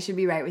like that. It should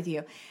be right with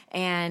you.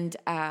 And,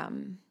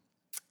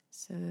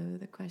 so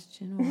the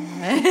question was,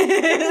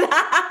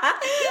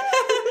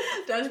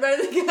 John's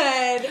better than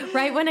good.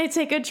 Right when I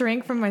take a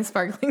drink from my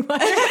sparkling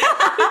water.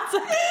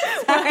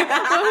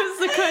 What was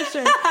the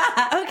question?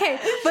 Okay,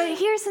 but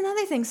here's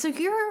another thing. So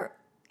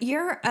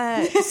you're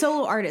a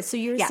solo artist, so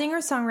you're a singer,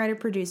 songwriter,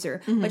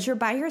 producer, but you're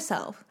by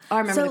yourself. Oh, I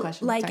remember the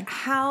question. Like, Sorry.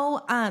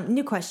 how?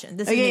 New question.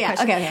 This is a new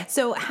question. Okay.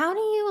 So, how do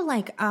you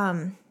like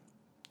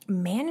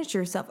manage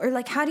yourself, or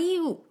like, how do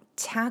you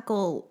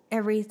tackle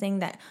everything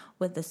that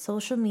with the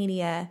social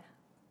media,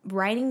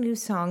 writing new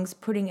songs,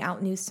 putting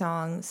out new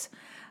songs?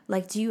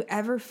 Like, do you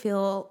ever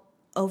feel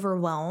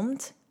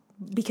overwhelmed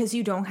because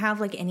you don't have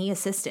like any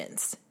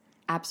assistance?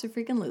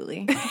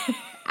 Absolutely.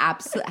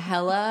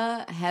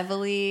 Hella,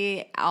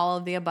 heavily, all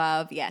of the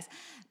above. Yes.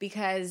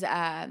 Because,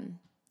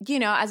 you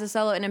know, as a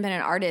solo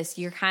independent artist,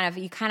 you kind of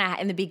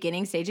in the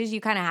beginning stages, you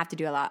kind of have to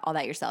do all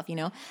that yourself, you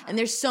know? And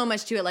there's so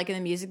much to it, like in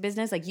the music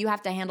business, like you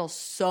have to handle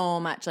so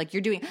much. Like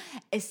you're doing,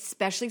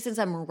 especially since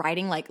I'm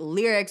writing like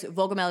lyrics,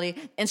 vocal melody,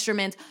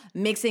 instruments,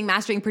 mixing,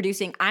 mastering,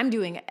 producing, I'm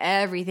doing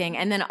everything.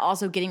 And then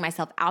also getting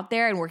myself out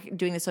there and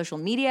doing the social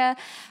media,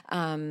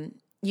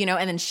 you know,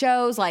 and then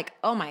shows, like,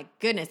 oh my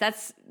goodness,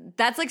 that's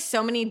like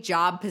so many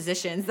job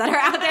positions that are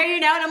out there, you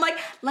know, and I'm like,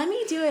 let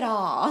me do it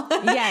all.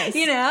 Yes.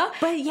 You know?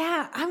 But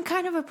yeah, I'm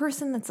kind of a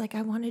person that's like,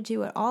 I want to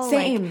do it all.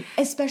 Same. Like,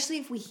 especially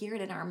if we hear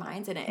it in our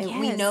minds and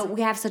we Yes. know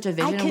we have such a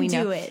vision. I and we can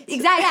know do it.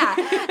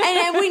 Exactly.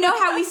 Yeah. and we know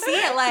how we see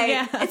it.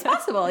 Like it's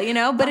possible, you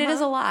know, but it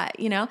is Uh-huh. a lot,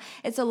 you know,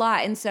 it's a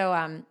lot. And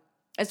so,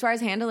 as far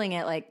as handling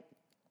it, like,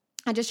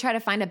 I just try to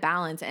find a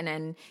balance and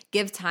then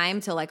give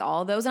time to like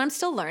all of those. And I'm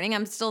still learning.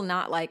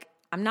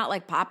 I'm not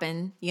like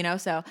popping, you know?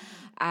 So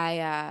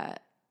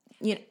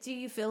you know, do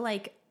you feel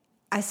like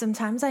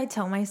sometimes I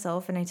tell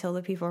myself and I tell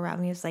the people around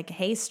me, it's like,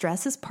 hey,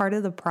 stress is part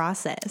of the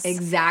process.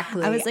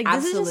 exactly. I was like,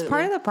 this is just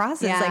part of Absolutely. the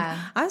process. Yeah. Like,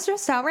 I'm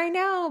stressed out right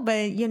now,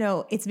 but you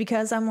know, it's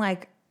because I'm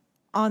like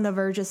on the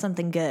verge of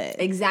something good.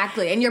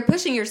 Exactly. And you're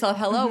pushing yourself.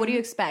 Hello, what do you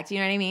Mm-hmm. expect? You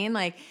know what I mean?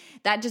 Like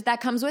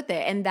that comes with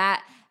it. And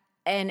that,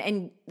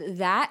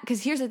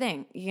 because here's the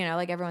thing, you know,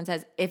 like everyone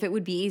says, if it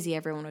would be easy,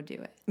 everyone would do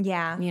it.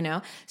 Yeah. You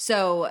know?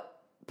 So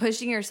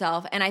pushing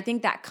yourself, and I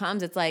think that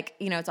comes, it's like,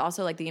 you know, it's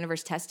also like the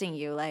universe testing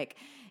you, like,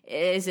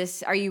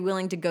 are you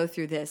willing to go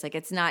through this? Like,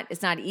 it's not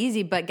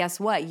easy, but guess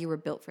what? You were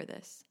built for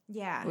this.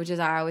 Yeah. Which is,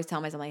 I always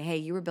tell myself, like, hey,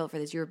 you were built for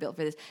this. You were built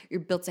for this.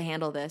 You're built to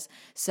handle this.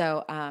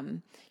 So,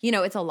 you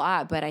know, it's a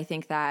lot, but I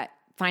think that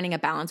finding a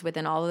balance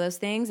within all of those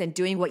things and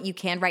doing what you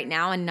can right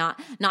now and not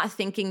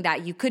thinking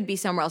that you could be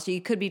somewhere else or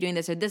you could be doing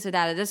this or this or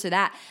that or this or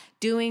that,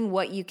 doing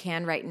what you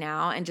can right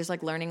now and just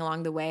like learning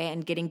along the way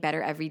and getting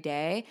better every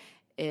day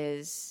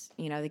is,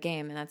 you know, the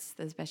game, and that's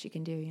the best you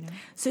can do, you know.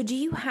 So do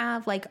you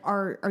have like,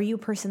 are you a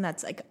person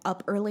that's like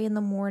up early in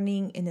the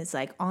morning and is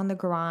like on the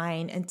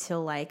grind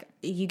until like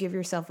you give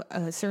yourself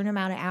a certain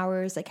amount of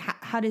hours? Like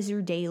how does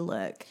your day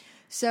look?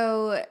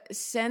 So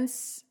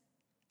since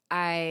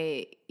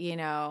you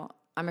know,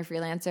 I'm a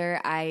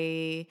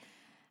freelancer,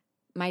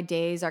 my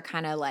days are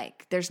kind of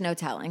like, there's no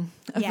telling.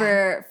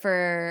 Yeah.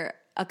 For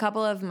a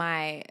couple of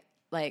my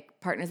like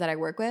partners that I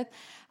work with,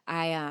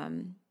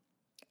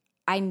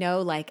 I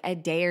know like a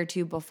day or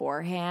two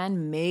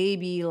beforehand,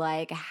 maybe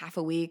like half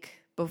a week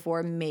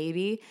before,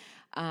 maybe.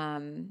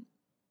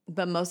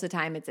 But most of the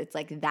time it's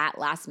like that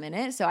last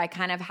minute. So I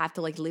kind of have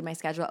to like leave my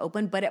schedule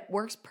open, but it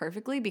works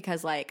perfectly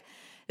because like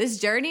this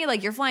journey,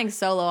 like you're flying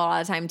solo all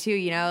the time too,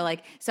 you know,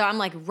 like, so I'm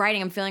like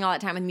writing, I'm filling all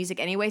that time with music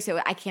anyway. So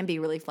I can be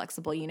really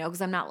flexible, you know,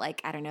 cause I'm not like,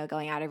 I don't know,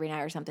 going out every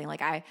night or something.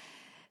 Like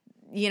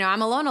you know,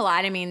 I'm alone a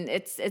lot. I mean,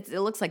 it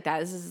looks like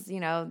that. This is, you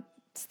know,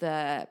 it's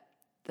the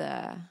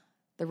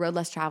road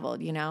less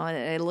traveled, you know,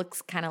 it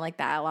looks kind of like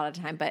that a lot of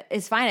the time, but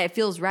it's fine. It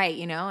feels right,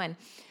 you know?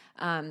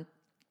 And,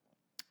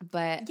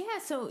 but Yeah.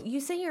 So you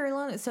say you're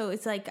alone. So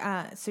it's like,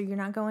 so you're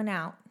not going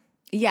out.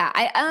 yeah,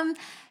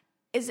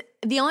 is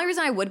the only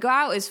reason I would go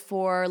out is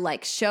for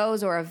like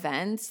shows or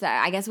events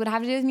that I guess would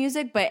have to do with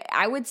music. But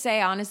I would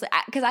say honestly,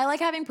 because I like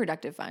having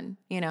productive fun,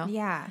 you know?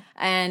 Yeah.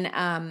 And,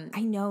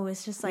 I know.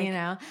 It's just like, you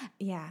know,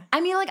 yeah.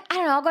 I mean, like, I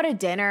don't know, I'll go to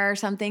dinner or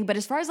something, but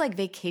as far as like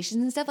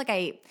vacations and stuff, like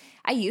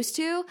I used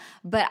to,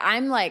 but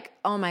I'm like,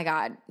 oh my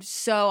God,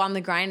 so on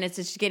the grind, it's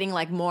just getting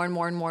like more and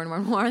more and more and more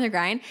and more on the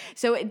grind.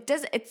 So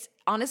it's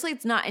honestly,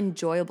 it's not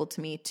enjoyable to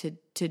me to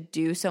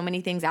do so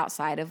many things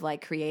outside of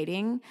like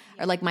creating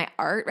or like my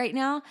art right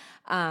now.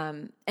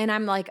 And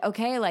I'm like,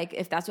 okay, like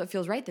if that's what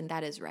feels right, then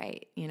that is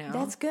right, you know?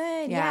 That's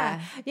good. Yeah.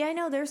 Yeah. I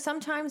know there's some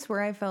times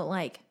where I felt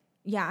like,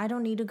 yeah, I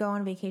don't need to go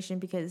on vacation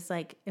because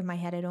like in my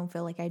head, I don't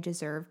feel like I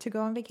deserve to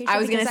go on vacation. I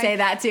was going to say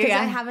that too. Because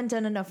Yeah. I haven't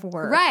done enough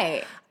work.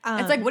 Right.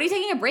 It's like, what are you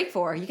taking a break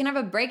for? You can have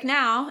a break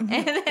now and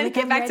then Like,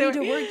 get I'm back ready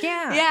to work.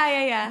 Yeah.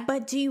 Yeah.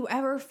 But do you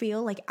ever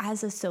feel like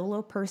as a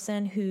solo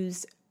person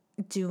who's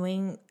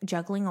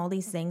juggling all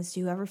these things, do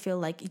you ever feel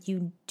like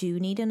you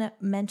do need a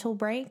mental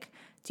break?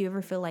 Do you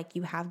ever feel like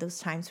you have those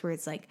times where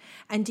it's like,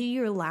 and do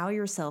you allow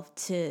yourself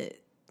to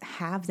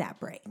have that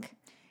break?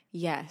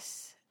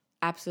 Yes,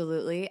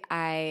 absolutely.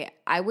 I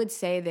would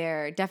say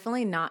they're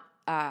definitely not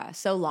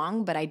so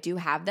long, but I do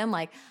have them.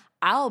 Like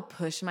I'll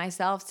push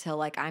myself till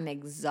like I'm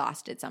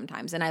exhausted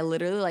sometimes. And I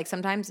literally like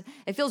sometimes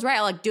it feels right.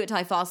 I'll like do it till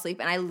I fall asleep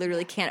and I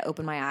literally can't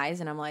open my eyes.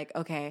 And I'm like,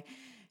 okay,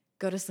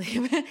 go to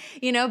sleep,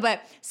 you know,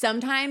 but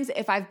sometimes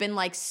if I've been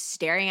like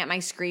staring at my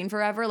screen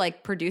forever,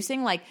 like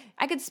producing, like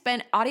I could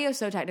spend audio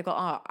so technical.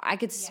 Oh, I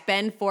could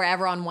spend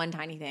forever on one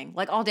tiny thing,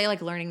 like all day,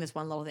 like learning this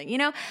one little thing, you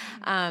know?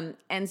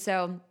 And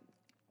so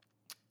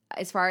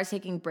as far as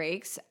taking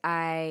breaks,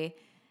 I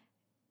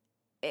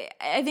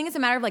think it's a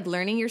matter of like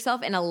learning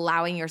yourself and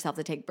allowing yourself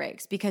to take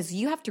breaks, because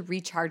you have to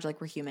recharge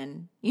like we're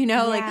human, you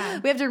know,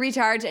 like we have to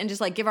recharge and just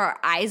like give our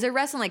eyes a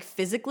rest, and like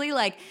physically,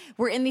 like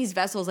we're in these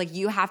vessels, like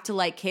you have to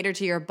like cater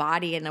to your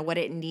body and what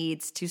it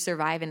needs to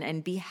survive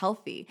and be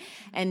healthy.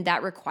 And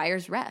that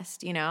requires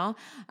rest, you know.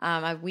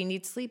 We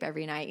need sleep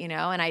every night, you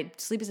know, and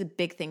sleep is a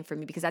big thing for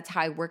me because that's how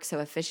I work so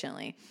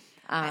efficiently.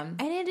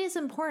 And it is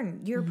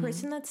important. You're a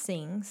person that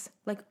sings,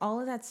 like all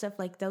of that stuff,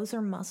 like those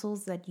are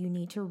muscles that you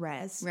need to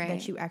rest,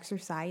 that you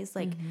exercise.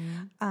 Like,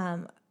 I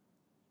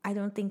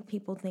don't think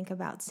people think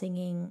about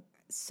singing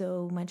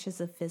so much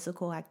as a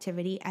physical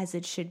activity as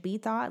it should be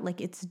thought. Like,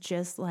 it's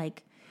just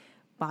like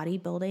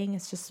bodybuilding.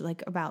 It's just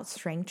like about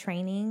strength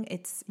training.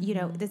 It's, you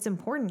know, it's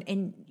important,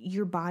 and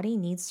your body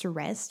needs to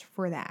rest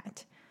for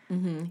that.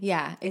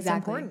 Yeah, exactly. It's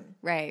important.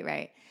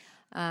 Right.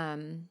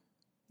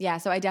 Yeah,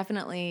 so I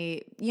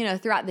definitely, you know,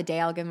 throughout the day,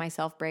 I'll give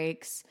myself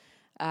breaks.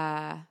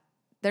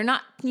 They're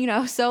not, you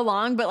know, so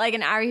long, but like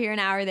an hour here, an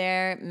hour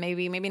there,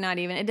 maybe not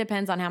even. It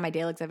depends on how my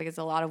day looks. If it's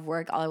a lot of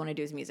work, all I want to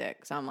do is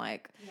music. So I'm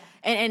like,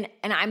 and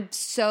I'm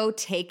so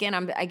taken.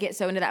 I get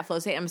so into that flow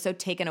state. I'm so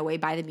taken away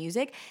by the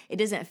music. It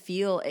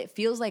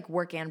feels like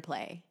work and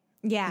play.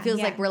 Yeah. It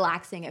feels like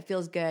relaxing. It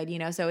feels good, you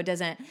know, so it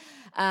doesn't,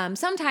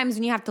 sometimes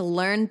when you have to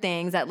learn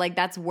things that like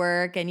that's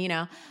work and, you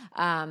know,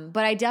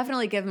 but I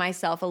definitely give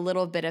myself a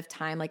little bit of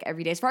time like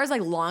every day. As far as like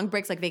long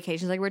breaks, like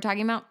vacations, like we were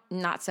talking about,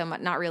 not so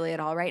much, not really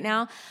at all right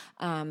now.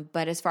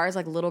 But as far as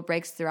like little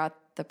breaks throughout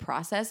the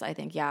process, I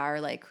think,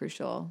 are like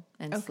crucial,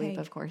 and sleep,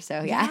 of course.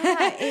 So yeah,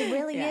 it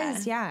really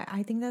is. Yeah.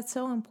 I think that's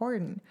so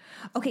important.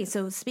 Okay.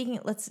 So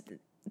let's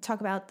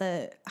talk about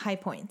the high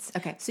points.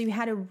 Okay. So you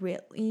had a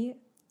really...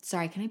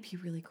 Sorry, can I pee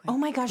really quick? Oh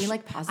my gosh. Can we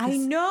like pause this? I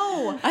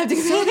know. I have to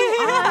go. So do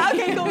I.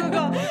 Okay, go.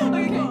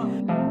 Okay, go.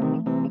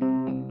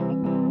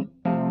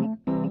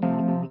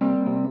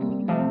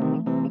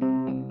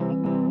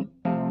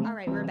 All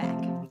right, we're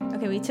back.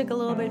 Okay, we took a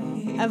little bit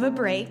of a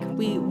break.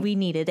 We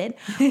needed it.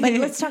 But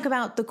let's talk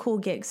about the cool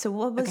gig. So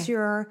what was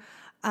your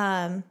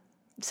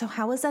so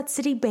how was that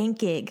Citibank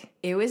gig?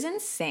 It was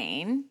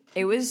insane.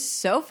 It was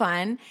so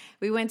fun.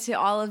 We went to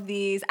all of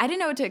these. I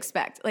didn't know what to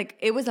expect. Like,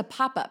 it was a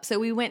pop-up. So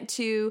we went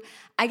to,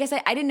 I guess I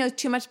didn't know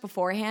too much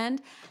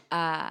beforehand,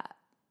 but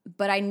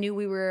I knew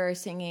we were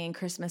singing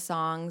Christmas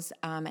songs,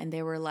 and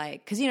they were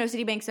like, because, you know,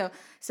 Citibank, so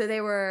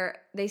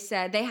they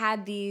said they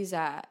had these,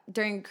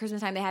 during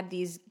Christmas time, they had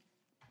these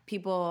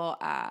people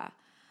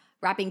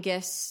wrapping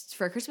gifts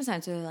for Christmas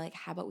time. So they're like,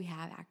 how about we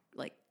have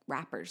like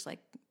rappers, like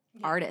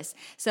artists.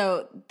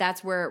 So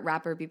that's where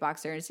rapper,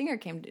 beatboxer, and singer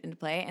came into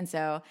play. And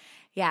so,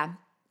 yeah.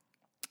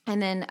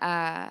 And then,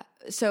 the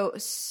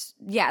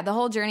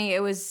whole journey,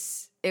 it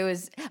was, I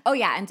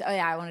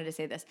wanted to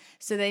say this.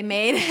 So they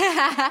made,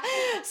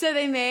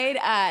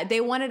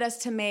 they wanted us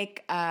to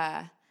make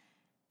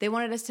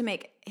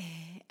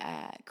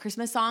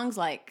Christmas songs,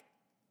 like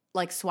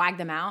swag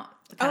them out.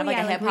 Kind of like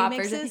a hip hop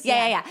version.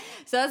 Yeah.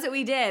 So that's what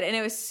we did. And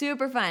it was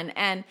super fun.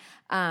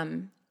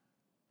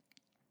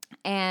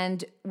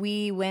 And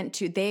we went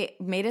to, they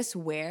made us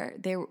wear,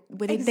 they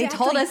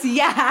told us,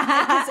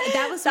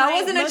 that was my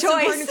wasn't a most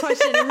choice. Important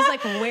question. It was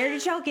like, where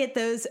did y'all get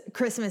those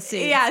Christmas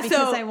suits?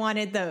 Because I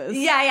wanted those.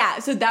 Yeah.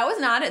 So that was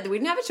not it. We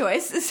didn't have a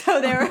choice.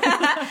 So they were,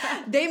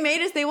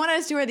 they wanted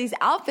us to wear these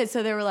outfits.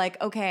 So they were like,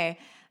 okay,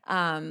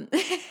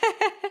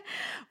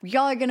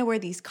 y'all are gonna wear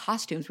these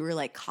costumes. We were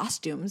like,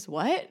 costumes?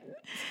 What?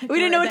 We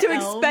didn't know what to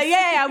expect.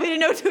 Yeah. We didn't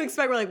know what to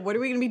expect. We're like, what are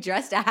we gonna be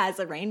dressed as?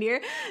 A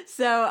reindeer?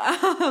 So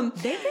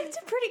they picked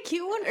a pretty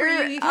cute one for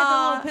you. You had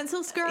the little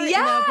pencil skirt and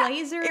a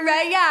blazer,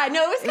 right? Yeah.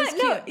 No, it was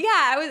cute.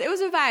 It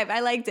was a vibe. I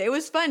liked it. It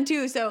was fun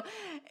too. So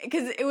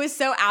because it was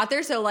so out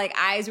there, so like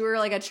we were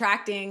like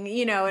attracting,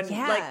 you know, and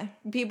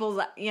like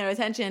people's, you know,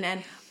 attention.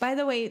 And by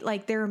the way,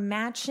 like they're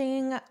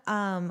matching.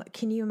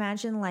 Can you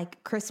imagine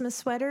like Christmas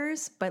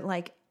sweaters, but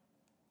like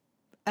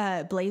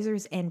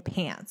blazers and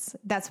pants?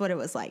 That's what it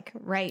was like,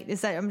 right?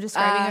 Is that, I'm just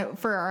describing it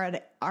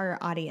for our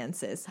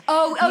audiences.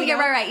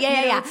 Right.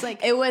 Yeah. It's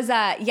like, it was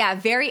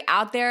very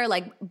out there,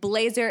 like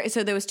blazer.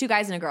 So there was two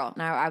guys and a girl.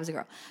 No, I was a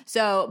girl.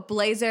 So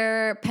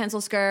blazer,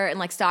 pencil skirt, and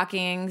like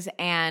stockings,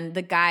 and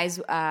the guys,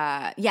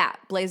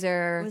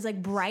 blazer. It was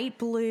like bright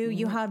blue.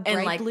 You had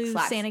bright like blue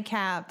slacks. Santa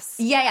caps.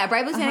 Yeah,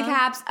 bright blue Santa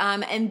caps.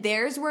 And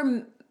theirs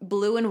were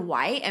blue and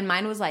white, and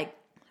mine was like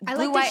I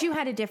like that you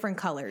had a different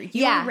color.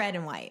 You were red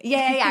and white.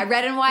 Yeah,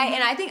 red and white,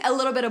 and I think a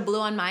little bit of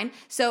blue on mine.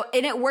 So,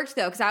 and it worked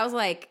though, because I was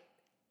like,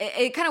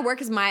 it kind of worked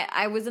because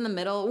I was in the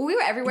middle. We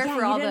were everywhere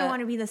for all the. You didn't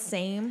want to be the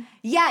same.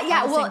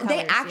 Yeah. Well,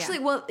 they actually.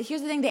 Well,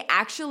 here's the thing. They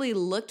actually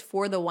looked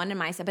for the one in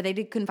my size, but they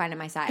couldn't find it in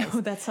my size.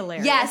 Oh, that's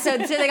hilarious. Yeah, so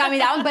they got me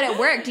that one, but it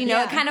worked. You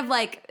know, it kind of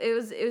like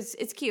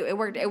it's cute. It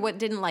worked. It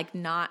didn't like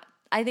not.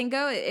 I think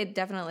it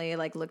definitely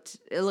like looked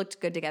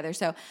good together.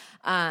 So,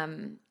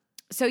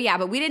 So yeah,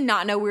 but we did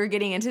not know we were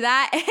getting into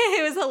that.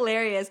 It was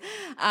hilarious.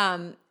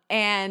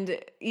 And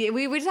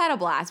we just had a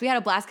blast. We had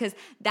a blast because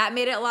that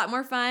made it a lot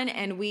more fun.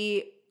 And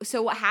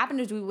so what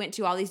happened is we went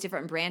to all these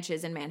different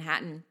branches in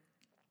Manhattan,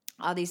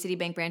 all these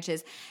Citibank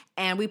branches,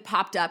 and we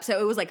popped up. So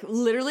it was like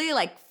literally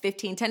like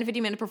 10 to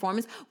 15 minute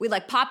performance. We'd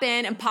like pop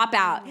in and pop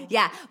out.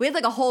 Yeah. We had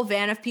like a whole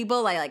van of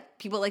people, like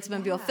people, like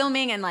some people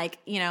filming and like,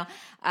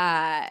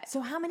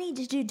 So how many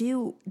did you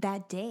do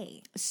that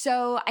day?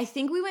 So I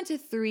think we went to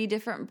 3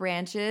 different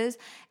branches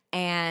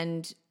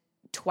and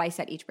twice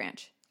at each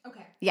branch.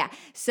 Okay. Yeah.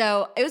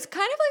 So it was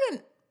kind of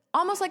like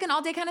almost like an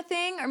all day kind of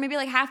thing, or maybe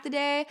like half the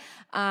day.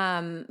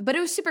 But it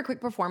was super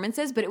quick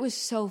performances, but it was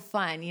so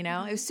fun,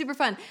 It was super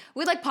fun.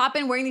 We'd like pop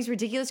in wearing these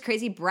ridiculous,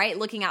 crazy, bright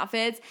looking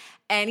outfits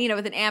and,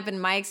 with an amp and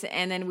mics.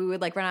 And then we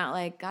would like run out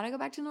like, gotta go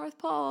back to North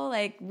Pole,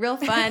 like real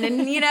fun. And,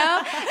 and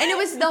it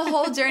was the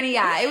whole journey.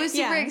 Yeah. It was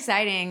super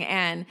exciting.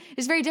 And it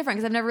was very different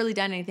because I've never really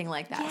done anything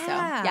like that. Yeah. So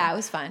yeah, it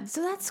was fun.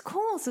 So that's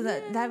cool. So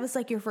that was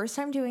like your first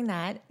time doing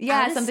that.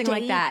 Yeah. Something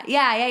like that.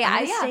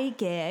 Yeah. State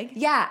gig.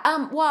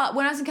 Yeah. Well,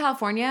 when I was in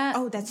California.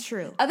 Oh, that's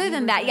true. Other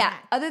than that, yeah.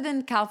 Other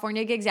than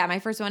California gigs, yeah, my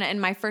first one and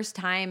my first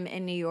time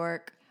in New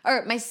York,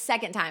 or my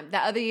second time. The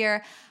other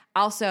year,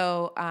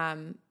 also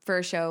for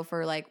a show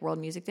for like World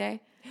Music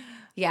Day.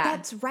 Yeah,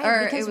 that's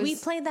right. Because we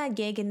played that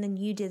gig and then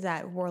you did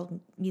that World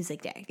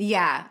Music Day.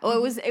 Yeah.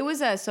 Well, it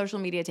was a social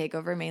media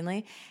takeover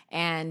mainly,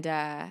 and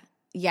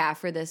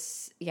for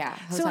this, yeah.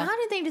 Hotel. So how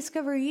did they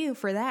discover you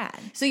for that?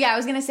 So yeah, I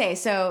was gonna say,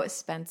 so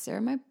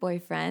Spencer, my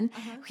boyfriend,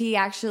 he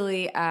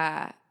actually.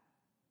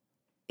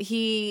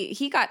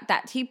 He got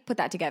that. He put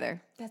that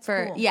together. That's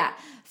for cool. Yeah,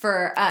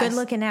 for us. Good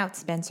looking out,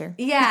 Spencer.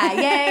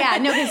 Yeah.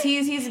 No, because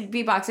he's a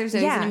beatboxer, so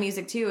he's into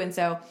music too, and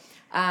so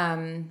that's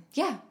how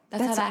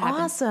that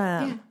happened.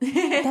 Awesome.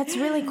 Yeah. That's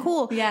really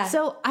cool. Yeah.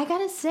 So I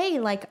gotta say,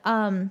 like,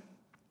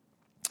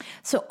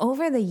 so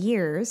over the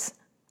years,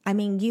 I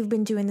mean, you've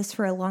been doing this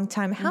for a long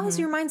time. How has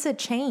your mindset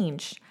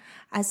changed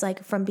as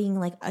like from being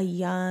like a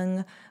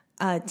young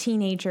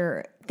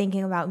teenager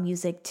thinking about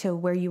music to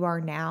where you are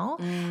now,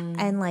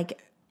 and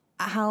like.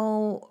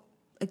 How,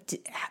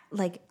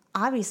 like,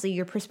 obviously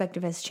your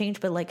perspective has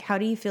changed, but like, how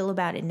do you feel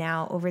about it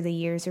now over the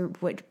years, or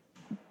what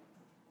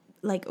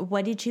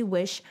did you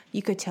wish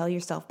you could tell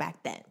yourself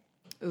back then?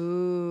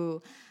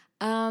 Ooh,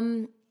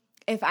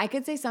 if I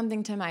could say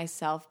something to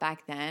myself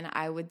back then,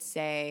 I would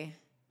say,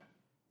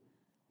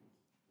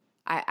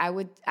 I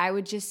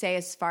would just say,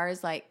 as far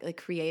as like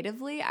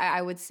creatively,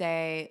 I would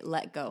say,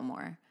 let go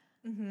more.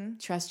 Mm-hmm.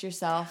 Trust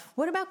yourself.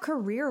 What about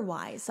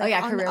career-wise?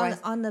 Like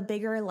career-wise. On the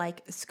bigger like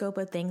scope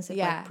of things,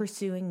 like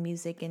pursuing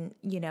music and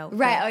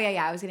Right. Oh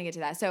yeah. I was gonna get to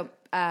that. So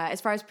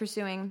as far as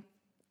pursuing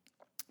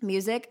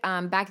music,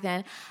 back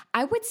then,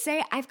 I would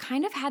say I've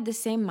kind of had the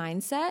same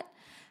mindset,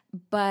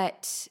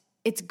 but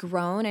it's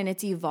grown and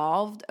it's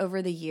evolved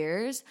over the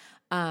years.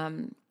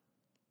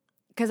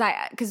 Because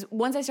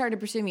once I started to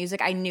pursue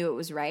music, I knew it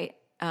was right.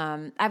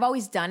 I've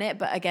always done it,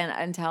 but again,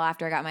 until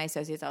after I got my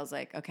associates, I was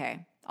like,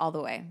 okay. All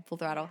the way, full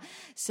throttle.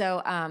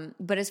 So,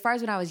 but as far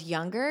as when I was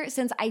younger,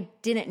 since I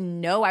didn't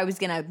know I was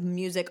gonna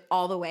music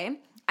all the way,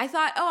 I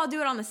thought, I'll do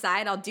it on the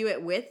side. I'll do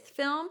it with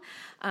film.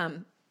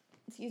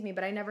 Excuse me,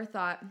 but I never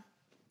thought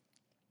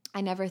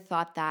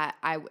that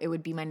it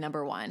would be my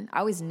number one. I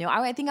always knew.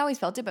 I think I always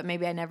felt it, but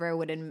maybe I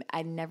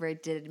never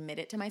did admit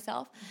it to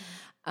myself.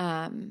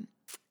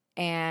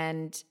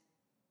 And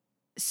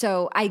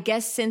so I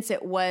guess since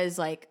it was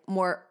like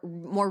more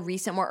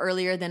recent, more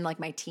earlier than like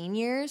my teen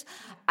years,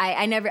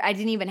 I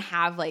didn't even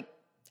have like,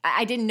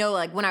 I didn't know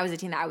like when I was a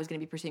teen that I was going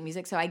to be pursuing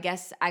music. So I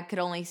guess I could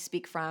only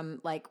speak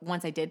from like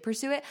once I did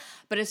pursue it.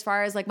 But as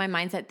far as like my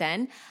mindset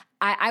then,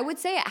 I would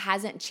say it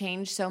hasn't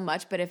changed so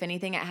much, but if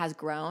anything, it has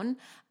grown.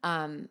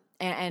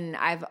 And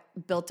I've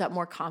built up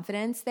more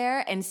confidence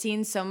there and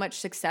seen so much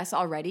success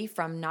already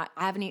from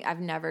I've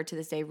never to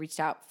this day reached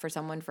out for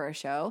someone for a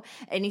show.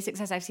 Any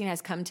success I've seen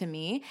has come to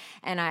me,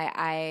 and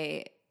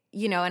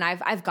and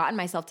I've gotten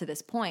myself to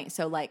this point.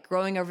 So like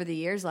growing over the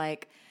years,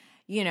 like,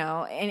 and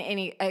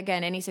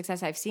any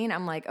success I've seen,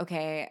 I'm like,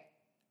 okay,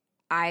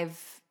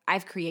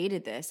 I've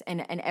created this,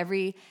 and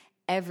every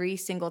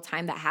single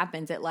time that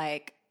happens, it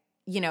like,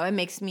 it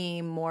makes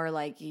me more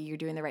like you're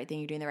doing the right thing.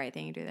 You're doing the right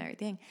thing. You're doing the right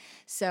thing.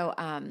 So,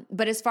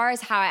 but as far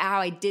as how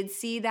I did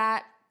see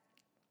that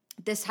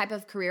this type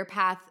of career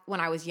path when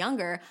I was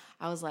younger,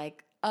 I was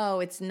like, oh,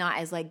 it's not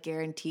as like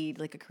guaranteed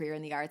like a career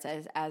in the arts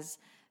as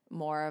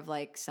more of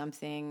like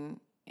something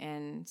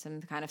in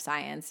some kind of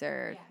science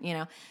or,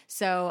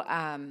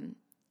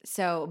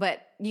 so,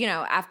 but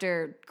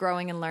after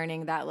growing and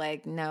learning that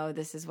like, no,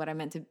 this is what I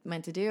meant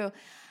to do.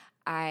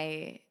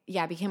 I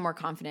became more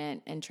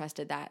confident and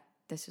trusted that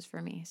this was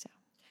for me. So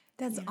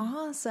that's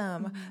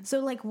awesome. Mm-hmm. So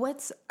like,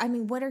 what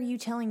are you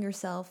telling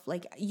yourself?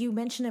 Like you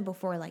mentioned it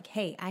before, like,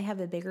 hey, I have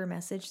a bigger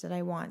message that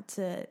I want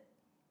to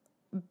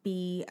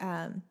be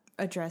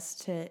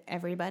addressed to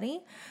everybody.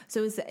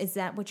 So is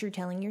that what you're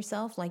telling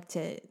yourself? Like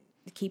to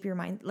keep your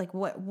mind, like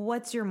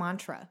what's your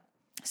mantra?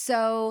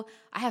 So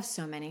I have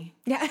so many.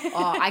 Yeah.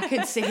 I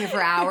could sit here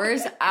for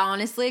hours.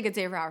 Honestly, I could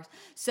sit here for hours.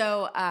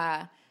 So,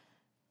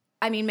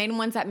 I mean, main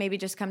ones that maybe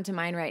just come to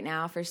mind right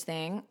now, first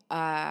thing,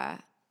 I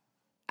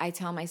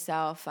tell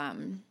myself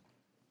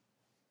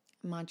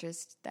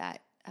mantras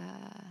that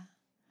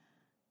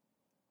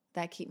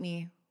keep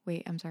me,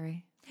 wait, I'm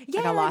sorry.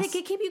 Yeah, like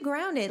it keep you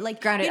grounded. Like,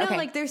 grounded, you know, okay.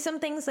 like there's some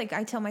things like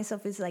I tell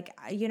myself is like,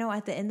 you know,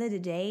 at the end of the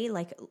day,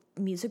 like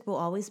music will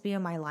always be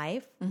in my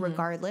life,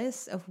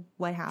 regardless of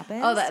what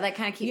happens. Oh, that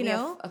kind of keep you me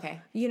know? Okay.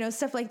 You know,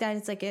 stuff like that.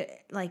 It's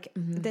like,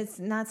 that's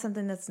not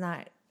something that's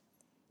not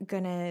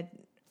gonna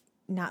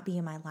not be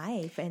in my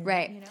life. And,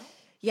 right. You know?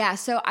 Yeah.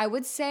 So I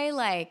would say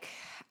like,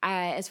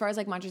 as far as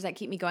like mantras that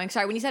keep me going.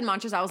 Sorry, when you said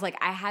mantras, I was like,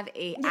 I have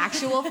a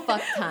actual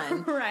fuck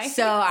ton. Right.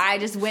 So I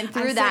just went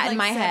through that in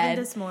my head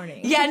this morning.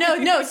 Yeah,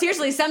 no,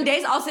 seriously. Some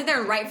days I'll sit there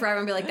and write forever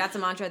and be like, that's a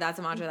mantra, that's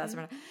a mantra, that's a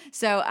mantra.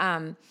 So,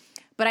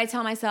 but I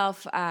tell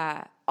myself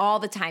all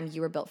the time, you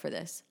were built for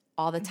this.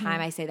 All the time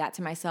I say that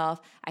to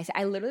myself.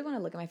 I literally want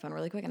to look at my phone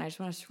really quick and I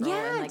just want to scroll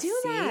and like do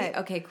see. that.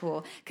 Okay,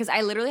 cool. Because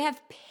I literally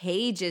have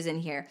pages in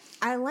here.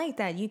 I like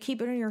that. You keep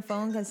it on your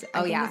phone because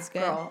I think it's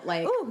good. Girl,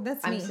 like, oh,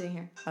 that's I'm me. sitting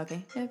here.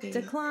 Okay.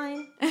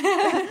 Decline.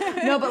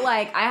 No, but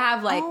like I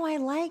have like. Oh, I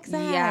like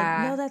that.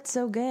 Yeah. No, that's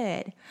so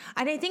good.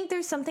 And I think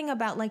there's something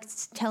about like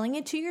telling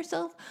it to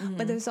yourself,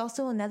 but there's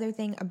also another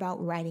thing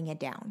about writing it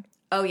down.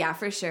 Oh yeah,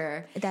 for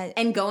sure. That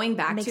and going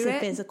back makes to it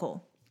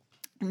physical.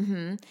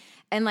 Mm-hmm.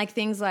 And like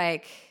things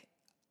like,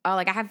 oh,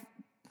 like I have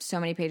so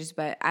many pages,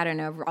 but I don't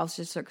know. I'll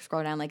just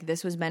scroll down. Like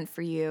this was meant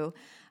for you.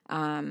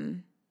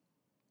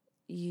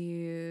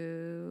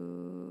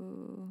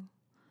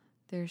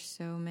 There's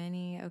so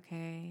many.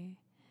 Okay.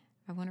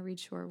 I want to read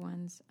short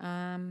ones.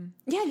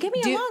 Yeah, give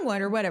me a long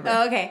one or whatever.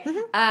 Oh, okay.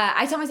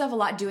 I tell myself a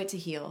lot, do it to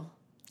heal.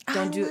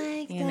 Don't do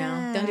it,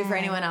 don't do it for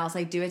anyone else.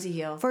 Like do it to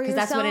heal. Because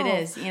that's what it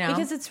is, you know?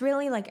 Because it's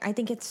really like, I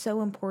think it's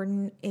so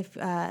important if,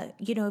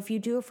 you know, if you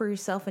do it for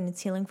yourself and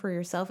it's healing for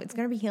yourself, it's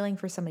going to be healing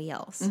for somebody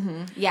else.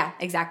 Mm-hmm. Yeah,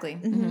 exactly.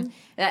 Mm-hmm.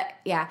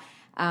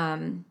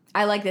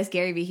 I like this.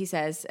 Gary Vee, he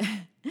says,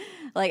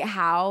 like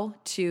how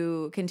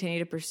to continue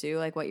to pursue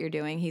like what you're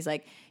doing. He's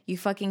like, you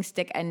fucking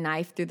stick a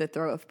knife through the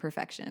throat of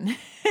perfection.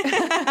 You know?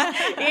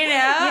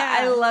 Yeah.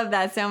 I love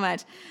that so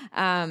much.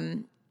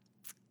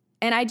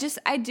 And I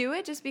do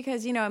it just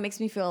because, you know, it makes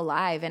me feel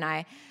alive. And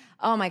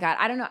oh my God,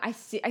 I don't know. I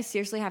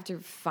seriously have to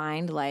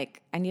find I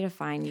need to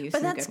find you.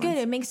 But some that's good.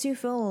 It makes you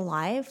feel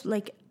alive.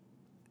 Like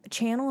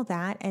channel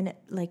that and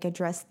like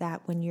address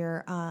that when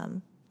you're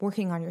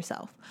working on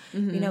yourself.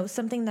 You know,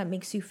 something that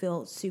makes you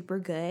feel super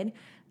good.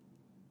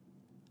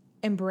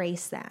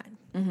 Embrace that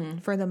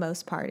for the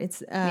most part.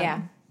 It's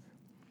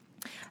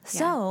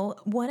So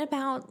what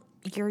about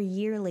your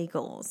yearly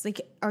goals? Like,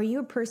 are you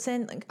a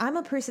person, like I'm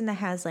a person that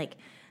has like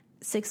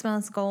 6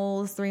 months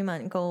goals, 3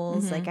 month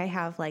goals. Like I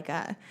have like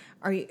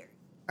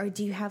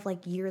do you have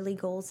like yearly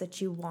goals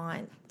that you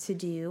want to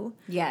do?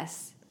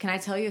 Yes. Can I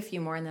tell you a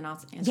few more and then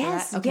I'll answer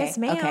that? Okay. Yes,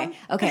 ma'am.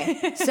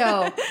 Okay.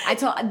 So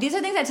these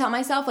are things I tell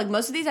myself. Like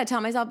most of these I tell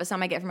myself, but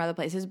some I get from other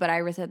places. But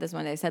I said this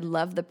one day. I said,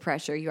 love the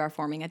pressure. You are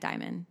forming a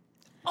diamond.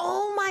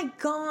 Oh my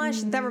gosh.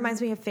 That reminds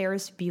me of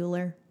Ferris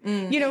Bueller.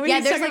 You know, when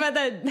he's talking about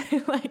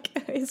that,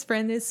 like his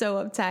friend is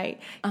so uptight.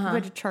 He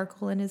put a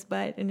charcoal in his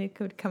butt and it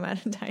could come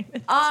out a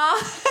diamond.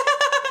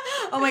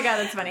 Oh my God,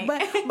 that's funny. But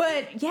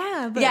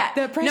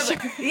the pressure.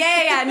 No.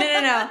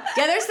 Yeah,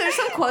 there's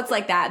some quotes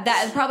like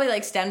that probably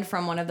like stemmed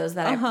from one of those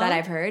that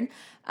I've heard.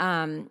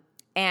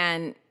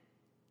 And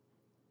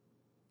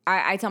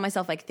I tell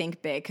myself like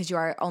think big because you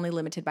are only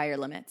limited by your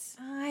limits.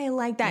 I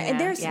like that. And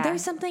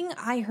there's something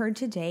I heard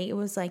today. It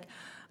was like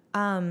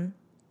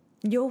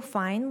you'll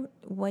find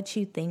what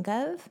you think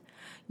of.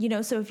 You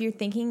know, so if you're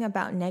thinking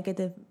about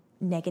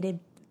negative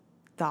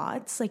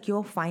thoughts, like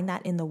you'll find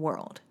that in the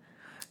world.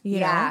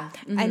 You know?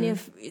 Mm-hmm. And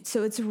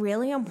it's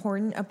really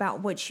important about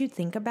what you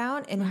think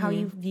about and how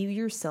you view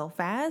yourself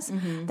as.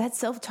 That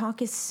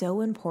self-talk is so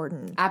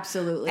important.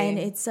 Absolutely. And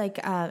it's like,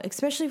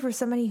 especially for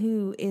somebody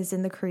who is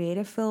in the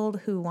creative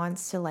field, who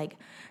wants to like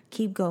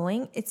keep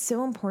going, it's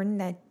so important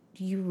that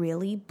you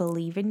really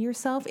believe in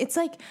yourself. It's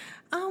like,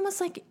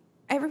 almost like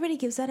everybody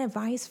gives that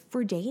advice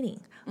for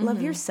dating.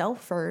 Love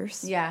yourself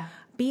first. Yeah.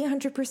 Be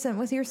 100%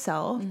 with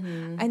yourself.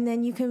 And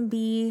then you can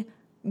be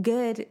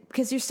good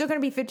because you're still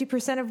going to be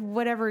 50% of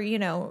whatever, you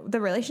know, the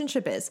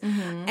relationship is.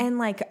 And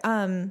like,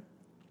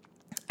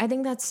 I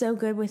think that's so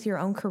good with your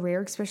own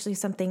career, especially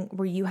something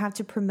where you have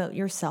to promote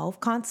yourself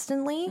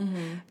constantly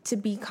to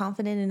be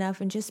confident enough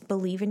and just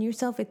believe in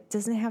yourself. It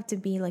doesn't have to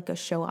be like a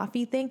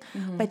show-offy thing,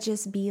 but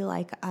just be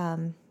like,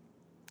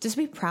 just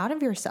be proud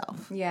of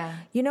yourself. Yeah.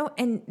 You know,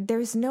 and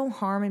there's no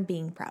harm in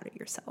being proud of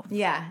yourself.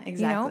 Yeah,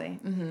 exactly.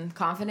 You know?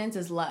 Confidence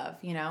is love,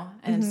 you know,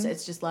 and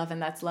it's just love,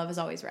 and that's love is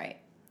always right.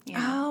 You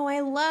know? Oh,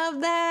 I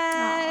love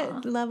that.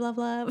 Aww.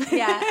 Love.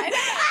 Yeah.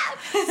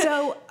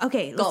 So,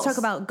 okay, let's talk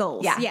about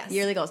goals. Yeah, yes.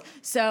 Yearly goals.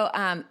 So,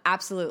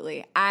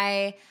 absolutely.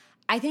 I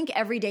think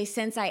every day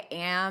since I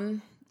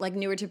am like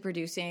newer to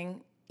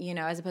producing, you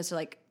know, as opposed to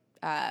like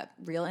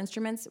real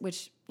instruments,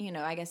 which, you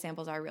know, I guess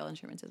samples are real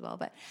instruments as well,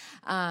 but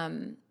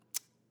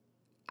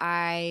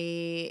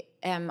I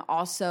am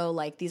also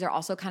like, these are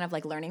also kind of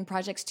like learning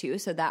projects too.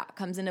 So that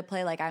comes into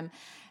play. Like I'm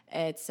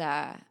it's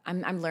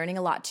I'm learning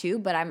a lot too,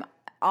 but I'm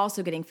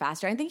also getting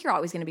faster. I think you're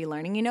always going to be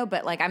learning, you know,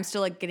 but like I'm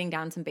still like getting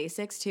down some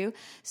basics too.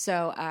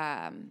 So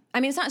I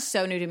mean, it's not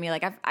so new to me.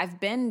 Like I've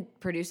been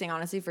producing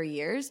honestly for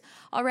years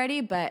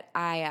already, but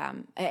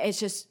it's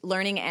just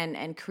learning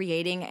and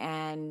creating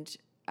and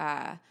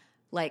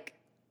like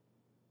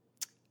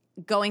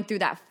going through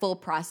that full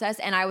process.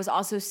 And I was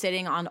also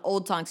sitting on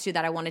old songs too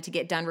that I wanted to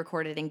get done,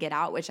 recorded, and get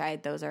out, which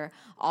those are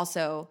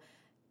also,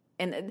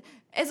 and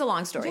it's a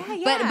long story.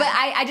 Yeah. But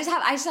I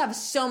just have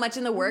so much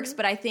in the works.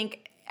 But I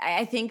think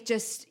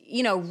just,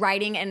 you know,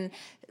 writing and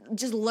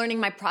just learning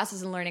my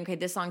process and learning, okay,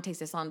 this song takes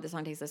this long, this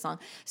song takes this long.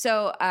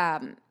 So,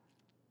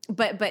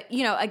 but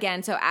you know,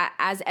 again, so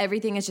as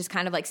everything is just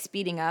kind of like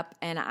speeding up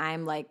and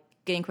I'm like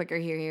getting quicker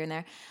here and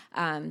there,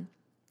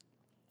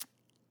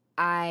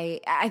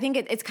 I think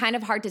it's kind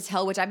of hard to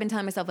tell, which I've been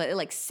telling myself,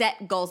 like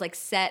set goals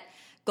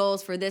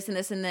for this and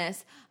this and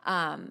this.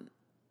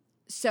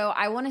 So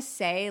I want to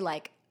say,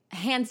 like,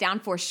 hands down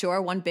for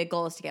sure, one big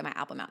goal is to get my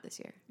album out this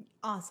year.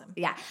 Awesome.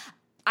 Yeah.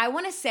 I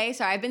want to say,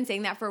 sorry, I've been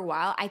saying that for a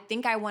while. I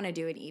think I want to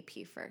do an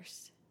EP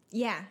first.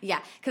 Yeah. Yeah.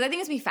 Because I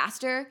think it's going to be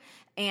faster.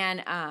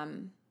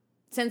 And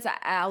since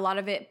a lot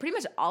of it, pretty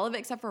much all of it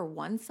except for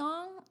one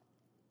song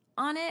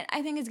on it,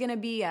 I think is going to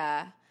be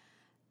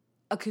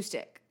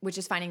acoustic, which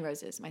is Finding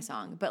Roses, my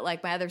song. But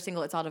like my other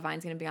single, It's All Divine,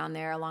 is going to be on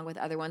there along with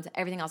other ones.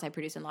 Everything else I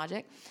produce in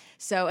Logic.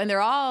 So, and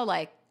they're all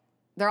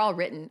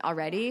written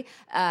already.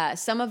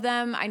 Some of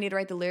them, I need to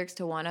write the lyrics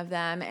to one of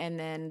them, and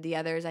then the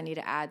others I need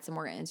to add some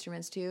more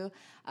instruments to.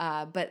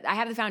 But I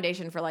have the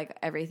foundation for like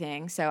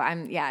everything. So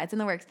it's in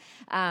the works.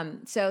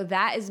 So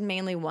that is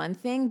mainly one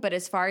thing. But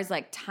as far as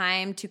like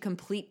time to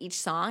complete each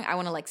song, I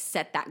want to like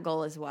set that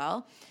goal as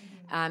well.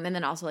 And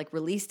then also like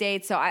release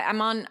dates. So I'm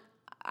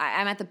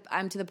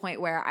to the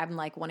point where I'm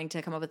like wanting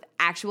to come up with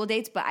actual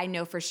dates, but I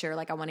know for sure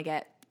like I want to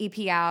get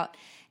EP out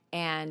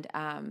and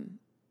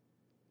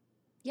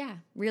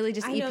really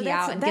just EP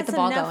out and get the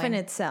ball going. That's enough in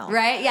itself.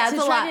 Right? Yeah, it's a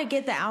lot. To try to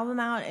get the album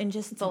out and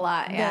just it's a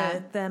lot,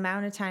 the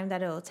amount of time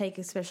that it'll take,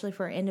 especially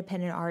for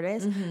independent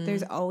artists,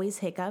 there's always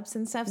hiccups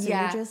and stuff. So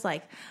you're just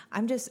like,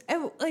 and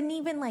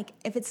even like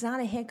if it's not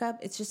a hiccup,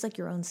 it's just like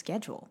your own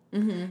schedule. You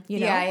know?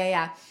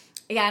 Yeah,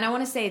 and I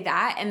want to say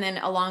that, and then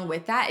along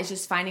with that is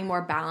just finding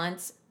more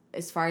balance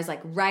as far as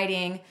like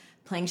writing,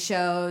 playing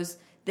shows,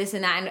 this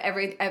and that,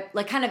 and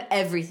like kind of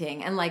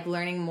everything, and like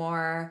learning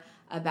more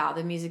about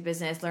the music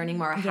business, learning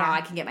more how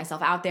I can get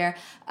myself out there,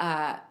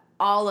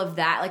 all of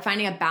that, like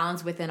finding a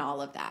balance within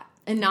all of that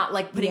and not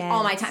like putting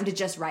all my time to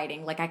just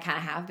writing like I kind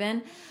of have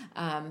been.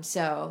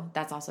 So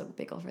that's also a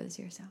big goal for this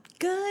year. So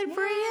good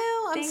for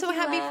you. I'm so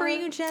happy for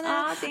you,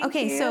 Jenna. Thank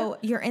you. So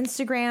your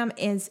Instagram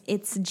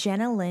it's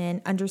Jenna Lynn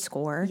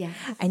 _ Yes.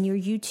 and your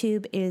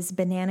YouTube is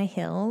Banana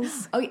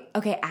Hills. Oh,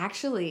 okay.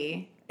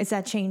 Actually, is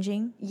that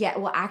changing? Yeah,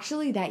 well,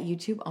 actually, that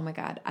YouTube, oh my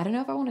God. I don't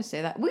know if I want to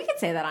say that. We could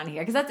say that on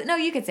here,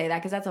 you could say that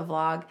because that's a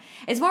vlog.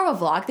 It's more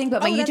of a vlog thing,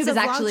 but my YouTube is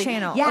actually...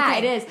 channel. Yeah, okay.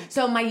 It is.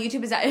 So my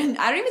YouTube is... I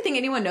don't even think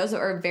anyone knows,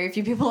 or very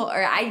few people,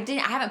 or I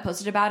haven't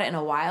posted about it in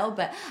a while,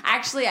 but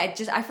actually, I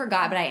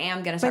forgot, but I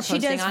am going to start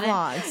posting on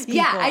vlogs, it. people.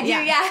 Yeah, I do,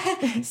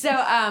 yeah. So,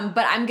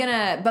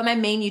 but my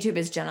main YouTube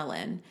is Jenna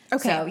Lynn.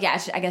 Okay. So, yeah,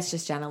 I guess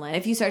just Jenna Lynn.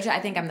 If you search it, I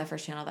think I'm the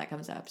first channel that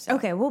comes up. So.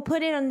 Okay, we'll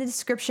put it on the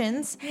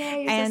descriptions. Yeah,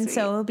 you're and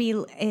so it'll be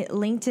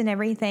linked and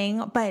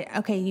everything. But,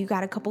 okay, you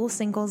got a couple of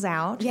singles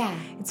out. Yeah.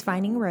 It's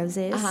Finding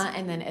Roses.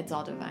 And then It's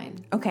All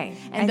Divine. Okay.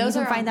 And those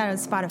you can find that on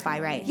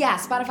Spotify, right? Yeah,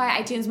 Spotify,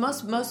 iTunes,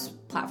 most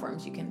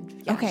platforms you can.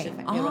 Yeah, okay, be able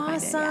to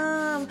find it,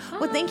 awesome.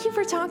 Well, thank you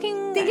for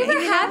talking. Thank you for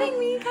having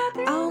me,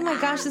 Catherine. Oh my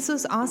gosh, this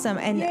was awesome,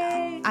 and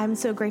Yay. I'm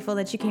so grateful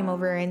that you came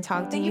over and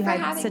talked. Thank and you for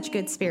had such me.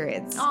 good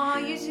spirits. Aw,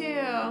 you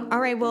too. All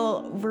right,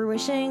 well, we're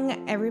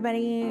wishing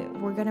everybody.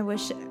 We're gonna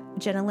wish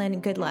Jenna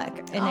Lynn good luck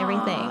and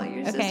everything.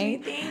 You're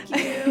okay, so sweet.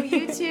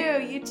 Thank you.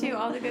 You too.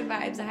 All the good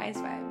vibes, the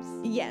highest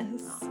vibes.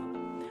 Yes.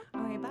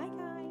 All right, bye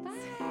guys. Bye.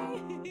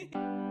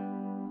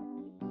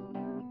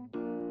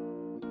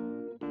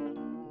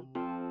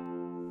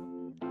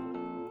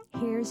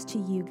 Here's to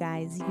you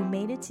guys. You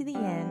made it to the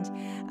end.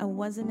 And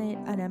wasn't it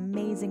an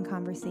amazing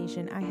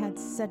conversation? I had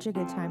such a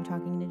good time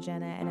talking to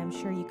Jenna, and I'm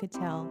sure you could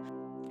tell.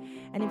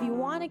 And if you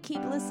want to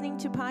keep listening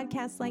to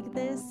podcasts like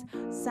this,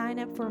 sign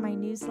up for my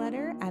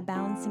newsletter at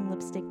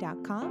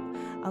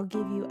balancinglipstick.com. I'll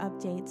give you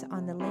updates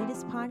on the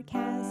latest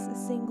podcasts,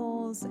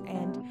 singles,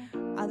 and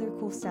other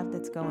cool stuff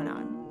that's going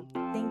on.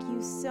 Thank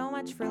you so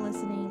much for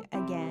listening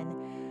again,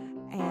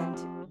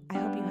 and I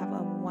hope you have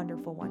a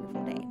wonderful,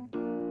 wonderful day.